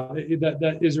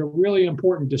 That is a really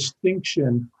important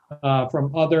distinction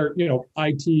from other,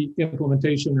 IT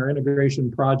implementation or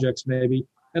integration projects, maybe.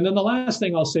 And then the last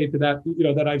thing I'll say to that,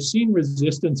 that I've seen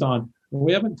resistance on, and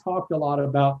we haven't talked a lot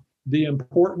about the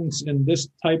importance in this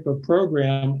type of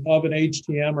program of an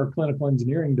HTM or clinical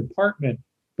engineering department.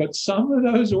 But some of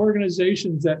those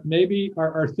organizations that maybe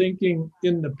are thinking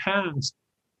in the past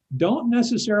don't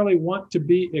necessarily want to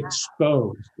be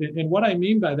exposed. And what I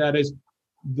mean by that is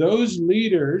those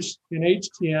leaders in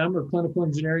HTM or clinical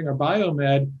engineering or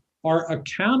biomed are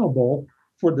accountable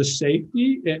for the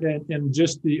safety and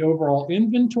just the overall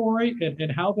inventory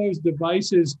and how those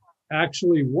devices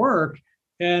actually work.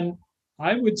 And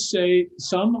I would say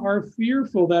some are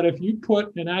fearful that if you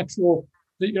put an actual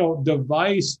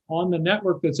device on the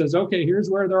network that says, okay, here's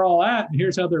where they're all at and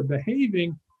here's how they're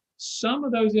behaving, some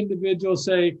of those individuals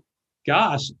say,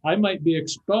 gosh, I might be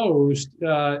exposed,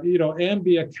 and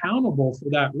be accountable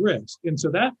for that risk. And so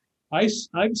that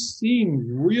I've seen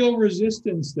real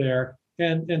resistance there.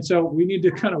 And so we need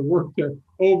to kind of work to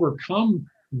overcome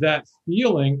that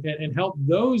feeling and help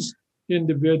those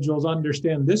individuals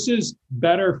understand this is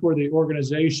better for the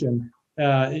organization,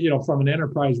 from an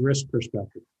enterprise risk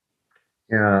perspective.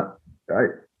 Yeah,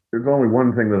 there's only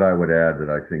one thing that I would add that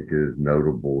I think is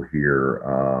notable here,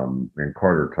 and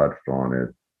Carter touched on it.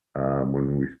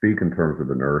 When we speak in terms of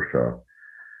inertia,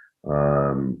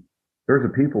 there's a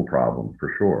people problem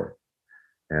for sure,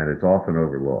 and it's often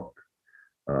overlooked.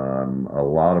 A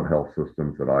lot of health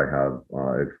systems that I have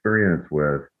experience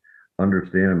with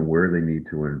understand where they need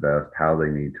to invest, how they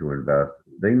need to invest.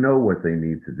 They know what they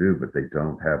need to do, but they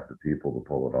don't have the people to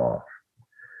pull it off.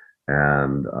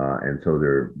 And so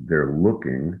they're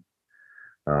looking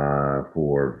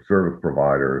for service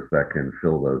providers that can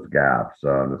fill those gaps.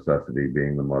 Necessity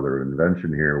being the mother of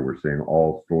invention here. We're seeing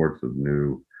all sorts of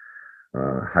new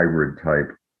hybrid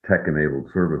type tech-enabled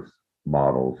service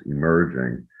models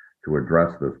emerging to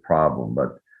address this problem,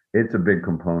 but it's a big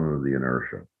component of the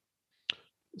inertia.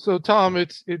 So Tom,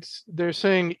 they're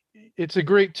saying it's a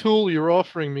great tool you're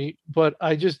offering me, but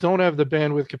I just don't have the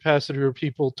bandwidth capacity or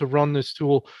people to run this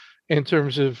tool in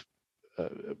terms of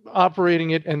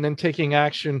operating it and then taking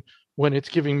action when it's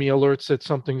giving me alerts that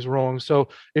something's wrong. So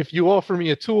if you offer me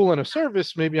a tool and a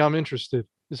service, maybe I'm interested.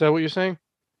 Is that what you're saying?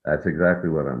 That's exactly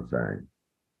what I'm saying.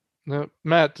 Now,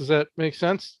 Matt, does that make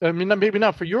sense? I mean, maybe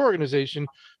not for your organization,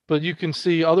 but you can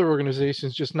see other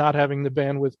organizations just not having the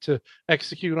bandwidth to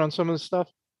execute on some of this stuff.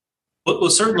 Well,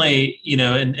 certainly,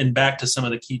 and back to some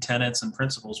of the key tenets and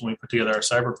principles when we put together our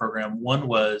cyber program, one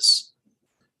was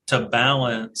to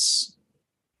balance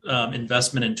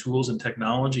investment in tools and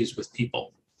technologies with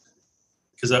people.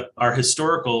 Because our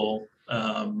historical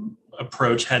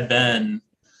approach had been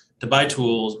to buy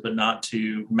tools, but not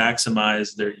to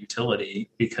maximize their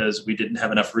utility because we didn't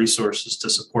have enough resources to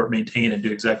support, maintain, and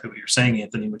do exactly what you're saying,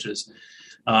 Anthony, which is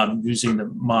using the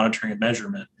monitoring and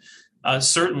measurement.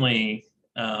 Certainly,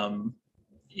 and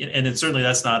then certainly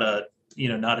that's not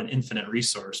not an infinite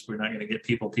resource. We're not going to get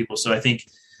people. So I think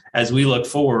as we look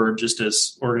forward, just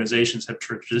as organizations have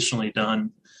traditionally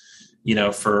done,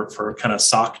 for kind of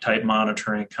SOC type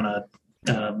monitoring,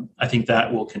 I think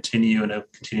that will continue and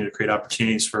continue to create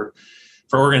opportunities for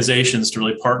organizations to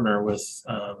really partner with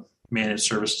managed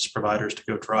services providers to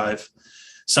go drive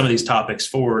some of these topics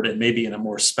forward, and maybe in a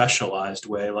more specialized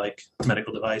way, like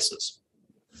medical devices.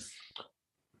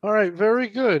 All right, very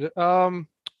good.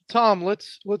 Tom,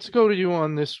 let's go to you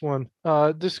on this one.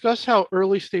 Discuss how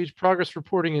early stage progress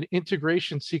reporting and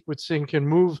integration sequencing can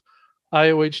move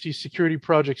IOHD security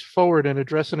projects forward and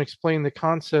address and explain the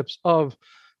concepts of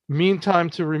mean time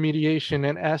to remediation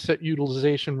and asset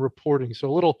utilization reporting. So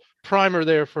a little primer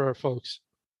there for our folks.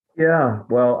 Yeah,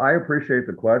 well, I appreciate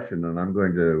the question, and and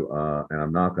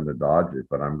I'm not going to dodge it,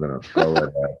 but I'm going to throw it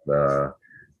at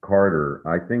Carter.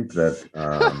 I think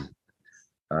that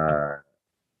uh,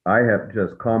 I have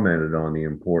just commented on the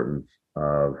importance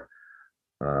of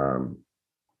um,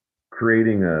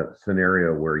 creating a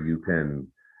scenario where you can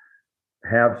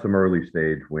have some early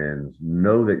stage wins,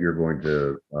 know that you're going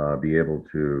to be able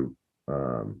to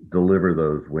deliver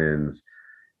those wins,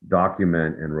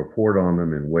 document and report on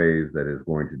them in ways that is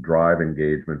going to drive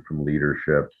engagement from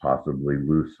leadership, possibly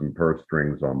loose some purse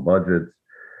strings on budgets,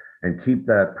 and keep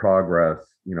that progress,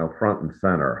 front and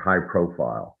center, high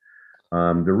profile.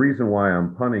 The reason why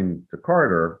I'm punting to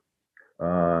Carter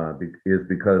is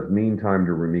because mean time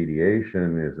to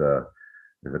remediation is a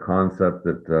concept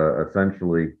that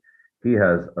essentially he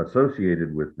has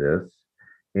associated with this,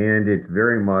 and it's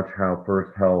very much how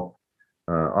First Health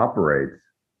operates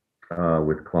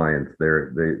with clients. They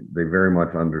very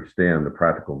much understand the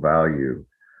practical value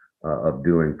of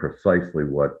doing precisely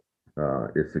what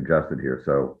is suggested here.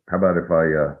 So, how about if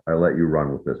I let you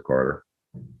run with this, Carter?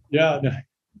 Yeah,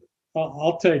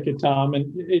 I'll take it, Tom.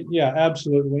 And yeah,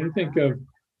 absolutely. When you think of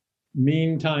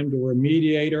mean time to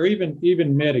remediate or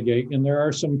even mitigate, and there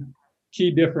are some key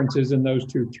differences in those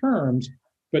two terms,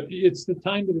 but it's the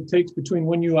time that it takes between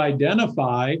when you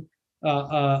identify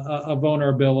a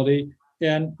vulnerability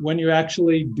and when you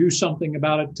actually do something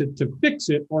about it to fix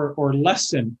it or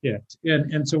lessen it.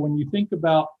 And so when you think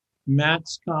about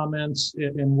Matt's comments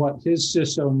and what his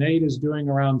CISO Nate is doing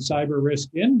around cyber risk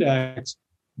index,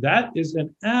 that is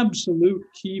an absolute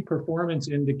key performance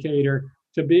indicator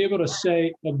to be able to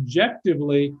say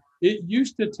objectively, it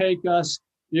used to take us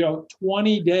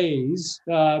 20 days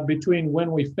between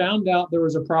when we found out there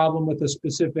was a problem with a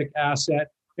specific asset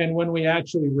and when we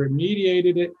actually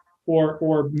remediated it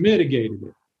or mitigated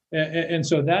it. And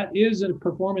so that is a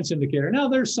performance indicator. Now,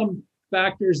 there's some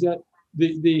factors that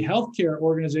the healthcare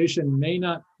organization may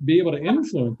not be able to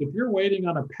influence. If you're waiting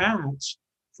on a patch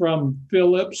from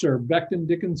Philips or Becton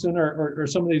Dickinson or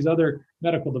some of these other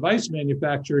medical device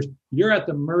manufacturers, you're at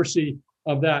the mercy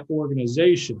of that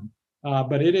organization.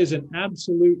 But it is an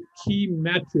absolute key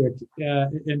metric,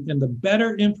 and the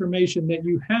better information that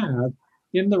you have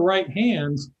in the right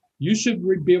hands, you should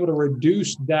be able to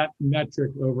reduce that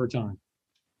metric over time.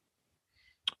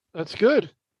 That's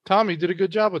good. Tommy did a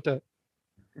good job with that.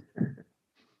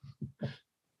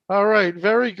 All right,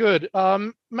 very good.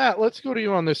 Matt, let's go to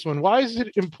you on this one. Why is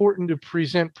it important to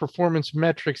present performance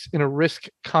metrics in a risk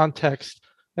context,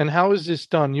 and how is this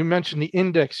done? You mentioned the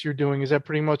index you're doing. Is that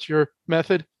pretty much your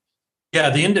method? Yeah,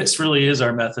 the index really is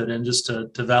our method. And just to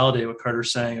validate what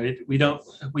Carter's saying, we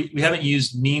haven't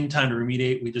used mean time to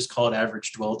remediate. We just call it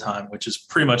average dwell time, which is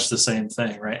pretty much the same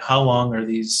thing, right? How long are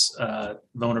these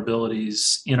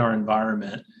vulnerabilities in our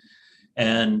environment?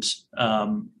 And,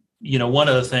 one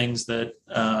of the things that,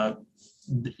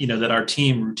 that our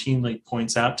team routinely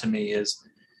points out to me is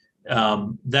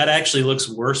that actually looks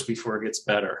worse before it gets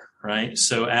better, right?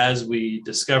 So as we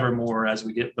discover more, as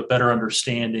we get a better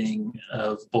understanding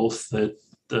of both the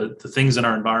things in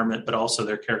our environment, but also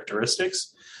their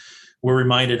characteristics, we're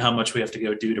reminded how much we have to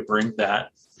go do to bring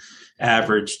that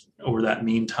average or that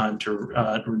mean time to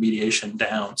remediation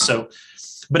down. So,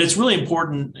 but it's really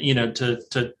important,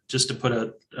 to just to put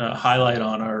a highlight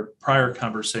on our prior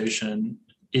conversation.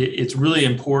 It's really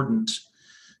important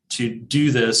to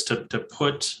do this, to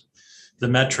put the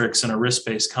metrics in a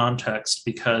risk-based context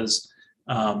because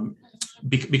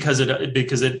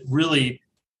it really,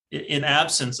 in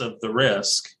absence of the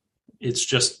risk, it's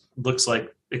just looks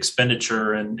like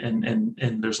expenditure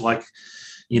and there's like,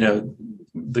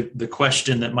 the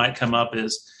question that might come up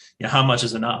is, how much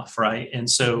is enough, right? And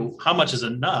so how much is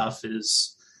enough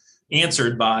is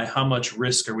answered by how much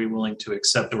risk are we willing to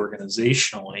accept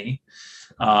organizationally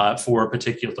for a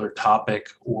particular topic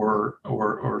or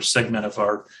segment of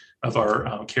our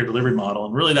care delivery model.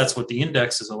 And really that's what the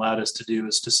index has allowed us to do,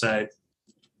 is to say,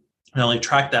 not only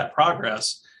track that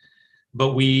progress,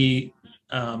 but we,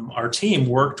 our team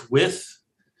worked with,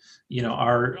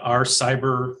 our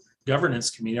cyber governance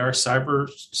committee, our cyber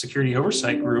security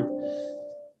oversight group,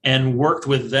 and worked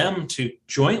with them to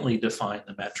jointly define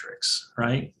the metrics,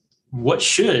 right?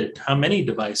 How many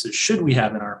devices should we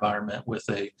have in our environment with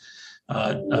a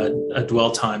a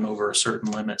dwell time over a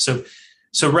certain limit.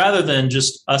 So rather than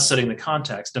just us setting the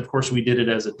context, of course, we did it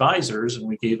as advisors and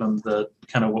we gave them the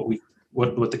kind of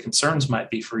what the concerns might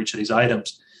be for each of these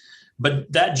items.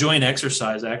 But that joint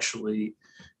exercise actually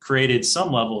created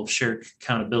some level of shared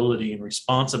accountability and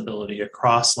responsibility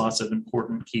across lots of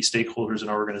important key stakeholders in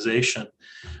our organization,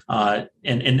 and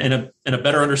a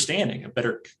better understanding, a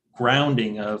better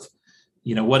grounding of,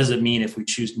 what does it mean if we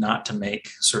choose not to make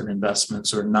certain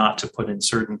investments or not to put in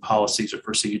certain policies or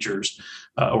procedures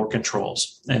or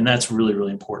controls. And that's really,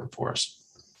 really important for us.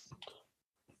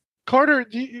 Carter,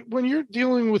 when you're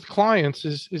dealing with clients,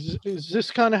 is this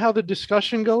kind of how the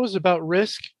discussion goes about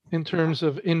risk in terms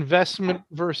of investment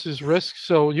versus risk?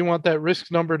 So you want that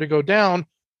risk number to go down,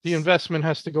 the investment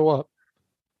has to go up.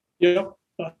 Yep.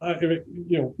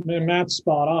 Matt's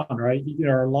spot on, right?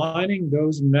 Aligning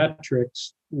those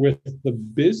metrics with the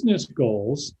business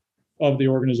goals of the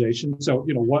organization. So,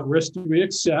 what risk do we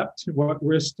accept? What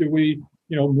risk do we,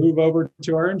 move over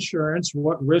to our insurance?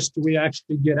 What risk do we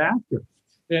actually get after?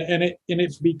 And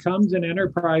it becomes an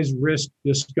enterprise risk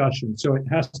discussion. So it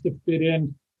has to fit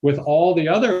in with all the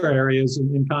other areas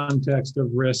in context of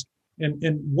risk.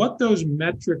 And what those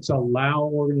metrics allow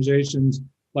organizations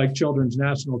like Children's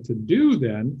National to do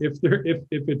then, if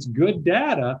it's good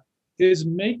data, is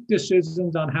make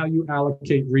decisions on how you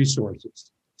allocate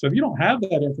resources. So if you don't have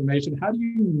that information, how do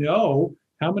you know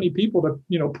how many people to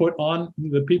put on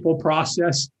the people,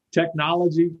 process,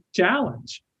 technology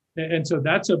challenge? And so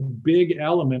that's a big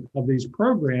element of these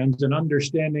programs, and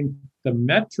understanding the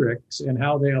metrics and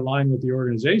how they align with the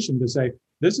organization to say,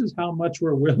 this is how much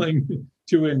we're willing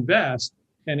to invest.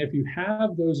 And if you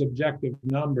have those objective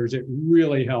numbers, it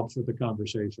really helps with the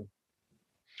conversation.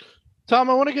 Tom,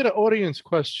 I want to get an audience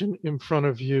question in front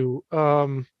of you.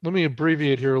 Let me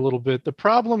abbreviate here a little bit. The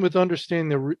problem with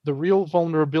understanding the real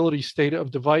vulnerability state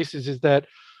of devices is that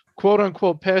quote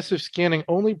unquote passive scanning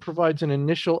only provides an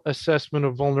initial assessment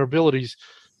of vulnerabilities.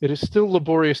 It is still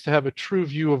laborious to have a true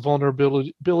view of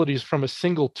vulnerabilities from a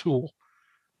single tool.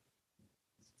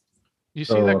 You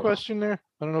see that question there?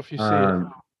 I don't know if you see it.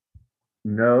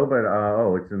 No, but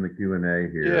it's in the Q&A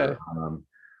here. Yeah.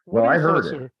 Well, I heard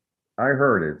it. Here? I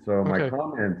heard it. So my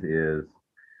comment is,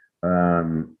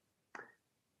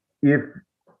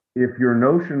 if your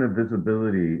notion of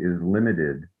visibility is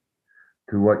limited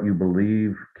to what you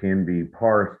believe can be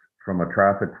parsed from a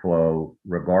traffic flow,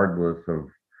 regardless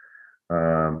of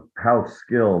how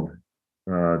skilled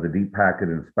the deep packet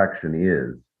inspection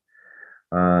is,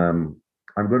 I'm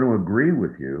going to agree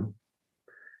with you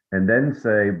and then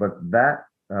say, but that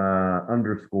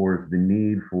underscores the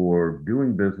need for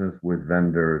doing business with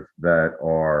vendors that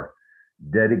are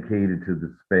dedicated to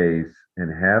the space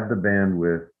and have the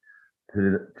bandwidth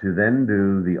to then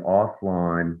do the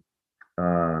offline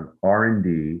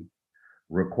R&D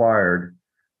required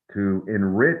to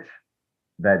enrich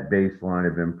that baseline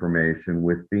of information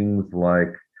with things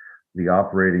like the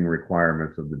operating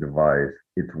requirements of the device,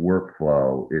 its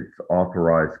workflow, its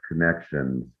authorized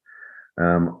connections,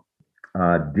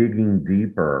 digging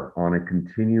deeper on a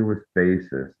continuous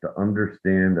basis to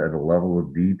understand at a level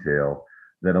of detail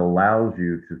that allows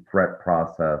you to threat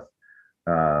process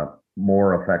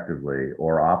more effectively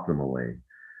or optimally.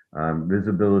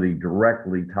 Visibility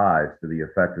directly ties to the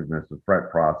effectiveness of threat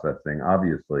processing,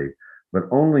 obviously, but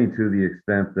only to the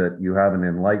extent that you have an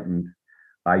enlightened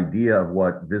idea of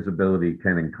what visibility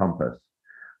can encompass.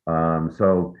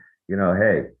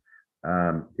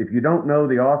 If you don't know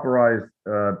the authorized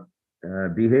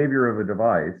behavior of a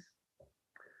device,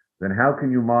 then how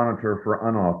can you monitor for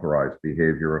unauthorized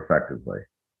behavior effectively?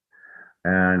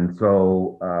 And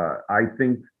so I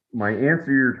think my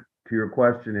answer to your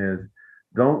question is,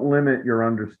 don't limit your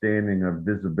understanding of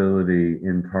visibility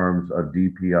in terms of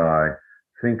DPI.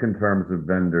 Think in terms of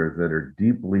vendors that are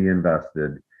deeply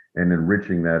invested in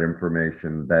enriching that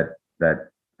information, that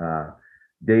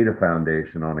data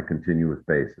foundation on a continuous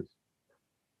basis.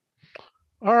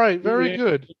 All right, very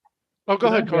good. Oh, go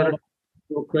ahead, Carter.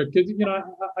 Real quick, because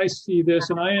I see this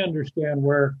and I understand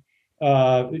where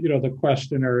the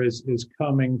questioner is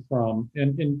coming from,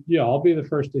 and I'll be the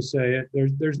first to say it.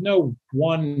 There's no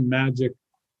one magic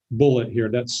bullet here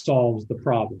that solves the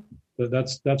problem.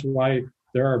 That's why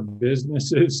there are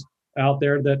businesses out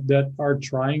there that are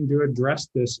trying to address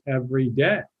this every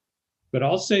day. But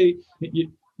I'll say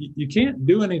you can't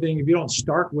do anything if you don't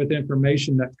start with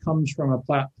information that comes from a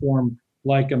platform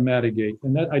like a Medigate.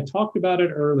 And that I talked about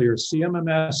it earlier.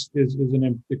 CMMS is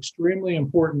an extremely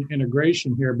important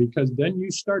integration here, because then you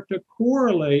start to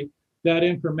correlate that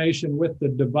information with the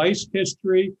device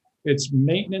history, its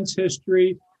maintenance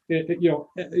history.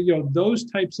 Those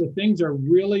types of things are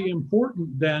really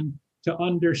important then to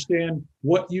understand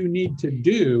what you need to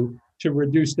do to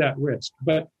reduce that risk.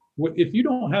 But if you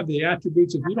don't have the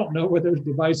attributes, if you don't know where those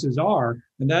devices are,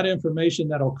 and that information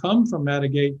that'll come from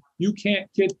Medigate, you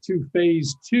can't get to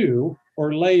phase 2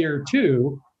 or layer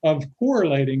 2 of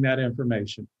correlating that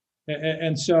information.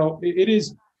 And so it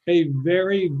is a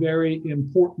very, very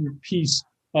important piece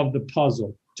of the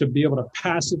puzzle to be able to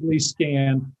passively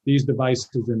scan these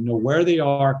devices and know where they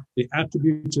are, the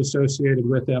attributes associated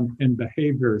with them, and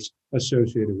behaviors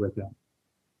associated with them.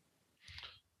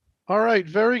 All right,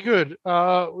 very good.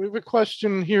 We have a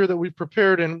question here that we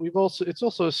prepared, and it's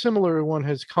also a similar one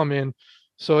has come in.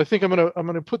 So I think I'm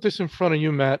gonna put this in front of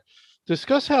you, Matt.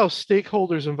 Discuss how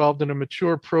stakeholders involved in a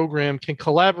mature program can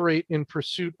collaborate in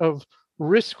pursuit of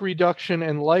risk reduction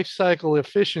and life cycle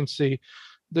efficiency.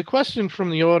 The question from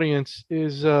the audience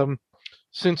is,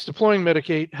 since deploying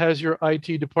Medigate, has your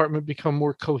IT department become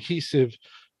more cohesive,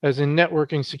 as in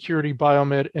networking, security,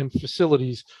 biomed, and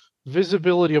facilities?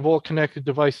 Visibility of all connected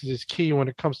devices is key when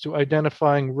it comes to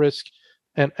identifying risk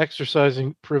and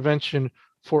exercising prevention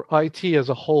for IT as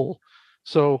a whole.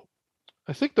 So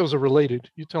I think those are related.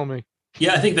 You tell me.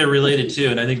 Yeah, I think they're related too.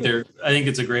 And I think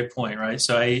it's a great point, right?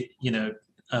 So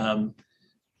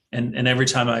and every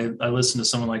time I listen to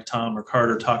someone like Tom or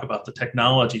Carter talk about the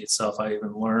technology itself, I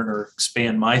even learn or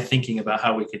expand my thinking about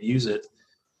how we could use it.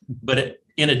 But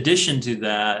in addition to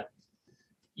that,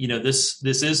 this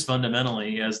is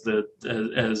fundamentally, as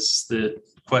the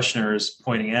questioner is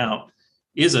pointing out,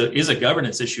 is a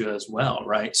governance issue as well,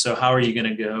 right? So how are you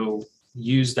going to go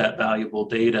use that valuable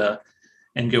data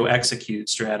and go execute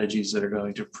strategies that are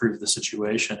going to improve the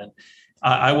situation? And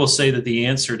I will say that the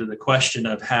answer to the question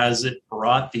of has it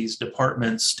brought these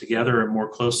departments together and more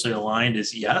closely aligned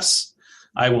is yes.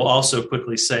 I will also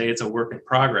quickly say it's a work in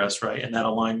progress, right? And that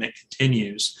alignment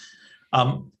continues.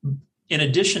 In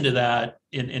addition to that,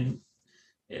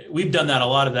 we've done that, a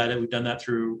lot of that, we've done that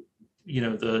through,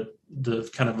 the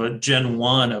kind of a Gen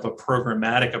 1 of a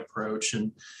programmatic approach,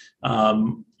 and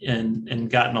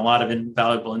gotten a lot of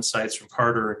invaluable insights from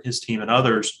Carter and his team and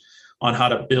others on how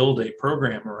to build a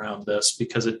program around this,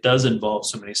 because it does involve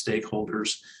so many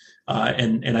stakeholders.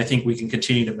 And I think we can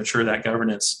continue to mature that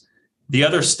governance. The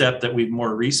other step that we've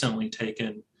more recently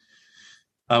taken,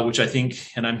 which I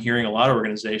think, and I'm hearing a lot of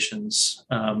organizations,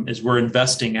 is we're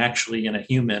investing actually in a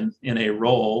human in a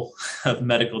role of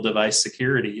medical device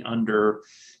security under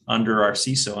our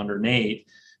CISO, under Nate,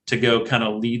 to go kind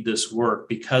of lead this work,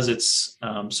 because it's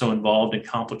so involved and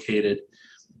complicated.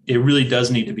 It really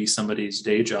does need to be somebody's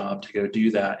day job to go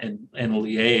do that and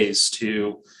liaise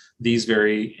to these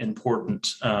very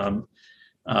important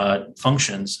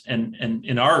functions. And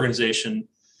in our organization,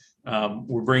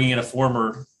 we're bringing in a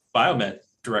former biomed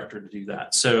director to do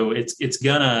that. So it's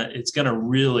gonna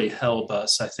really help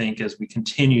us, I think, as we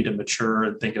continue to mature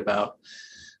and think about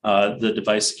the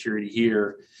device security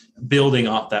here, building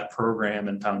off that program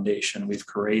and foundation we've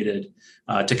created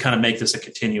to kind of make this a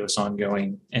continuous,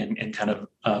 ongoing, and kind of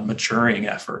maturing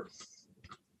effort.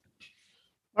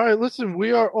 All right, listen,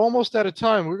 we are almost out of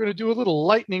time. We're going to do a little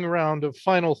lightning round of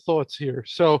final thoughts here.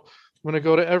 So I'm going to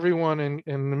go to everyone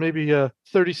in maybe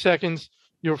 30 seconds.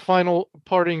 Your final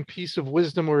parting piece of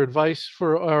wisdom or advice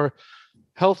for our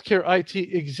healthcare IT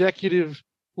executive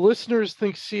listeners.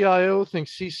 Think CIO, think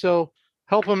CISO.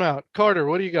 Help them out. Carter,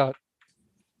 what do you got?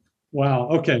 Wow.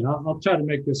 Okay. I'll try to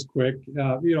make this quick,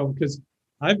 because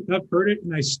I've heard it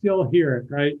and I still hear it,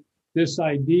 right? This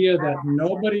idea that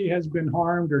nobody has been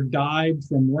harmed or died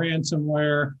from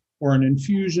ransomware or an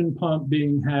infusion pump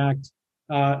being hacked.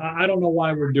 I don't know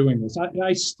why we're doing this.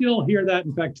 I still hear that.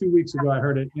 In fact, 2 weeks ago, I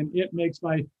heard it, and it makes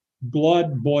my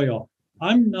blood boil.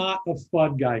 I'm not a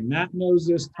FUD guy. Matt knows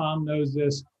this. Tom knows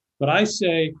this. But I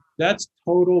say that's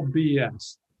total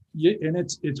BS. And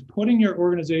it's putting your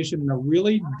organization in a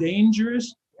really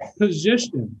dangerous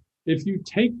position if you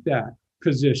take that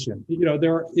position.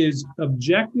 There is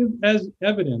objective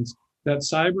evidence that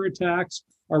cyber attacks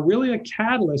are really a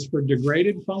catalyst for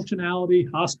degraded functionality,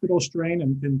 hospital strain,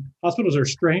 and hospitals are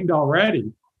strained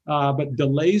already, but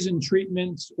delays in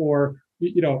treatments or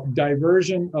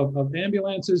diversion of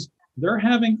ambulances, they're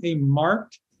having a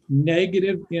marked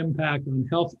negative impact on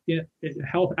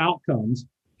health outcomes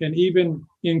and even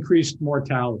increased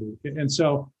mortality. And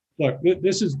so, look,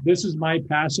 this is my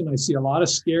passion. I see a lot of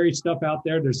scary stuff out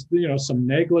there. There's some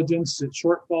negligence,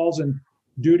 shortfalls, and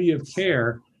duty of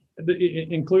care,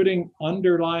 including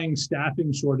underlying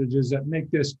staffing shortages that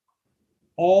make this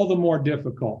all the more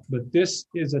difficult. But this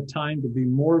is a time to be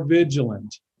more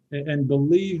vigilant. And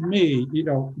believe me,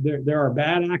 there are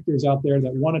bad actors out there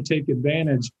that want to take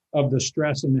advantage of the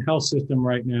stress in the health system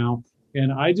right now.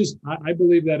 And I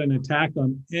believe that an attack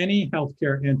on any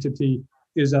healthcare entity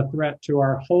is a threat to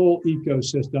our whole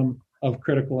ecosystem of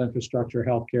critical infrastructure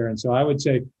healthcare. And so I would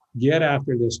say, get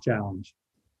after this challenge.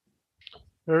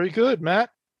 Very good, Matt.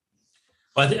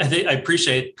 Well, I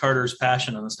appreciate Carter's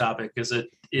passion on this topic because it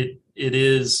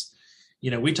is,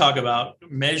 we talk about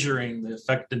measuring the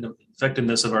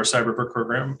effectiveness of our cyber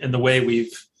program in the way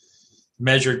we've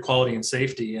measured quality and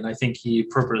safety. And I think he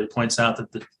appropriately points out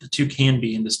that the two can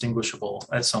be indistinguishable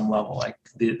at some level. Like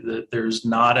there's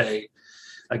not a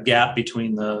gap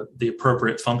between the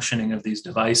appropriate functioning of these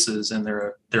devices and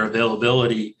their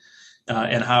availability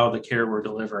and how the care we're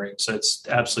delivering. So it's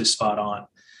absolutely spot on.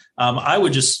 I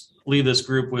would just leave this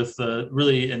group with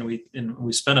really, and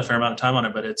we spent a fair amount of time on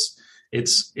it, but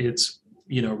it's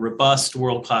robust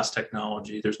world-class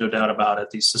technology. There's no doubt about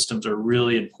it. These systems are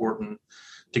really important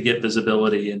to get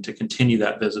visibility and to continue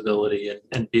that visibility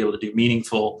and be able to do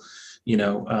meaningful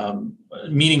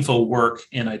work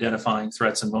in identifying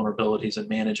threats and vulnerabilities and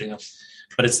managing them.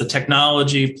 But it's the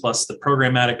technology plus the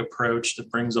programmatic approach that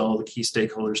brings all the key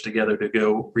stakeholders together to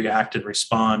go react and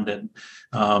respond and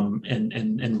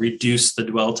reduce the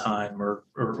dwell time or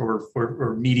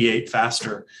mediate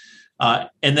faster.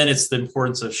 And then it's the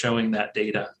importance of showing that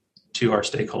data to our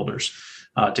stakeholders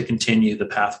to continue the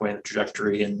pathway and the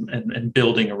trajectory and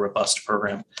building a robust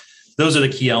program. Those are the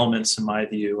key elements in my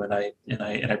view, and I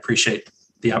appreciate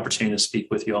the opportunity to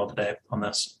speak with you all today on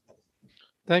this.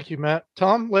 Thank you, Matt.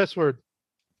 Tom, last word.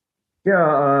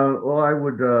 Yeah, well, I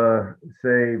would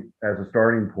say as a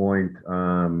starting point,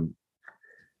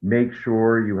 make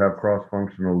sure you have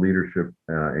cross-functional leadership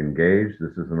engaged.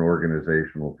 This is an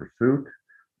organizational pursuit.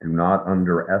 Do not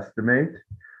underestimate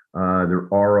the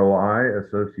ROI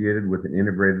associated with an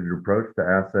integrated approach to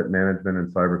asset management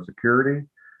and cybersecurity.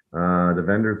 The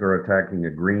vendors are attacking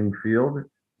a green field.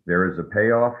 There is a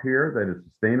payoff here that is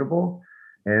sustainable.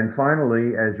 And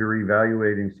finally, as you're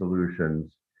evaluating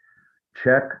solutions,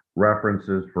 check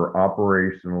references for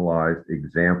operationalized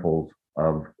examples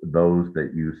of those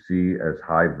that you see as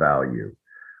high value.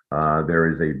 There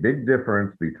is a big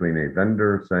difference between a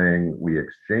vendor saying we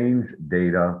exchange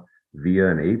data via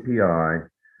an API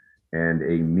and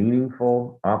a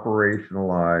meaningful,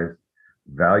 operationalized,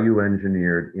 value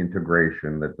engineered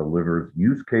integration that delivers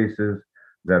use cases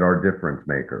that are difference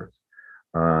makers.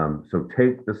 So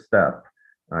take the step.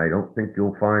 I don't think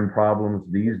you'll find problems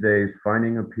these days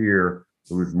finding a peer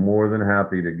who is more than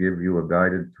happy to give you a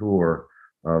guided tour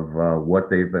of what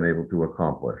they've been able to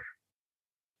accomplish.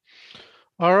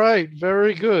 All right,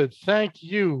 very good. Thank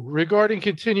you. Regarding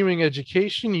continuing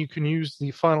education, you can use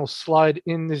the final slide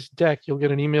in this deck. You'll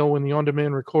get an email when the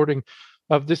on-demand recording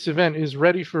of this event is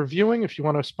ready for viewing. If you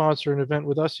want to sponsor an event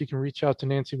with us, you can reach out to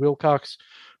Nancy Wilcox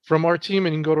from our team,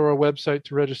 and you can go to our website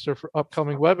to register for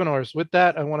upcoming webinars. With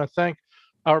that, I want to thank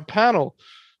our panel,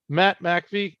 Matt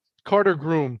McVie, Carter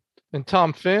Groom, and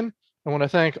Tom Finn. I want to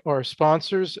thank our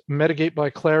sponsors, Medigate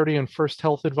by Clarity and First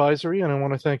Health Advisory, and I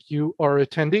want to thank you, our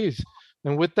attendees.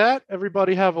 And with that,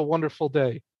 everybody have a wonderful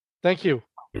day. Thank you.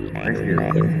 Thank you.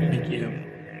 Thank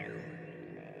you.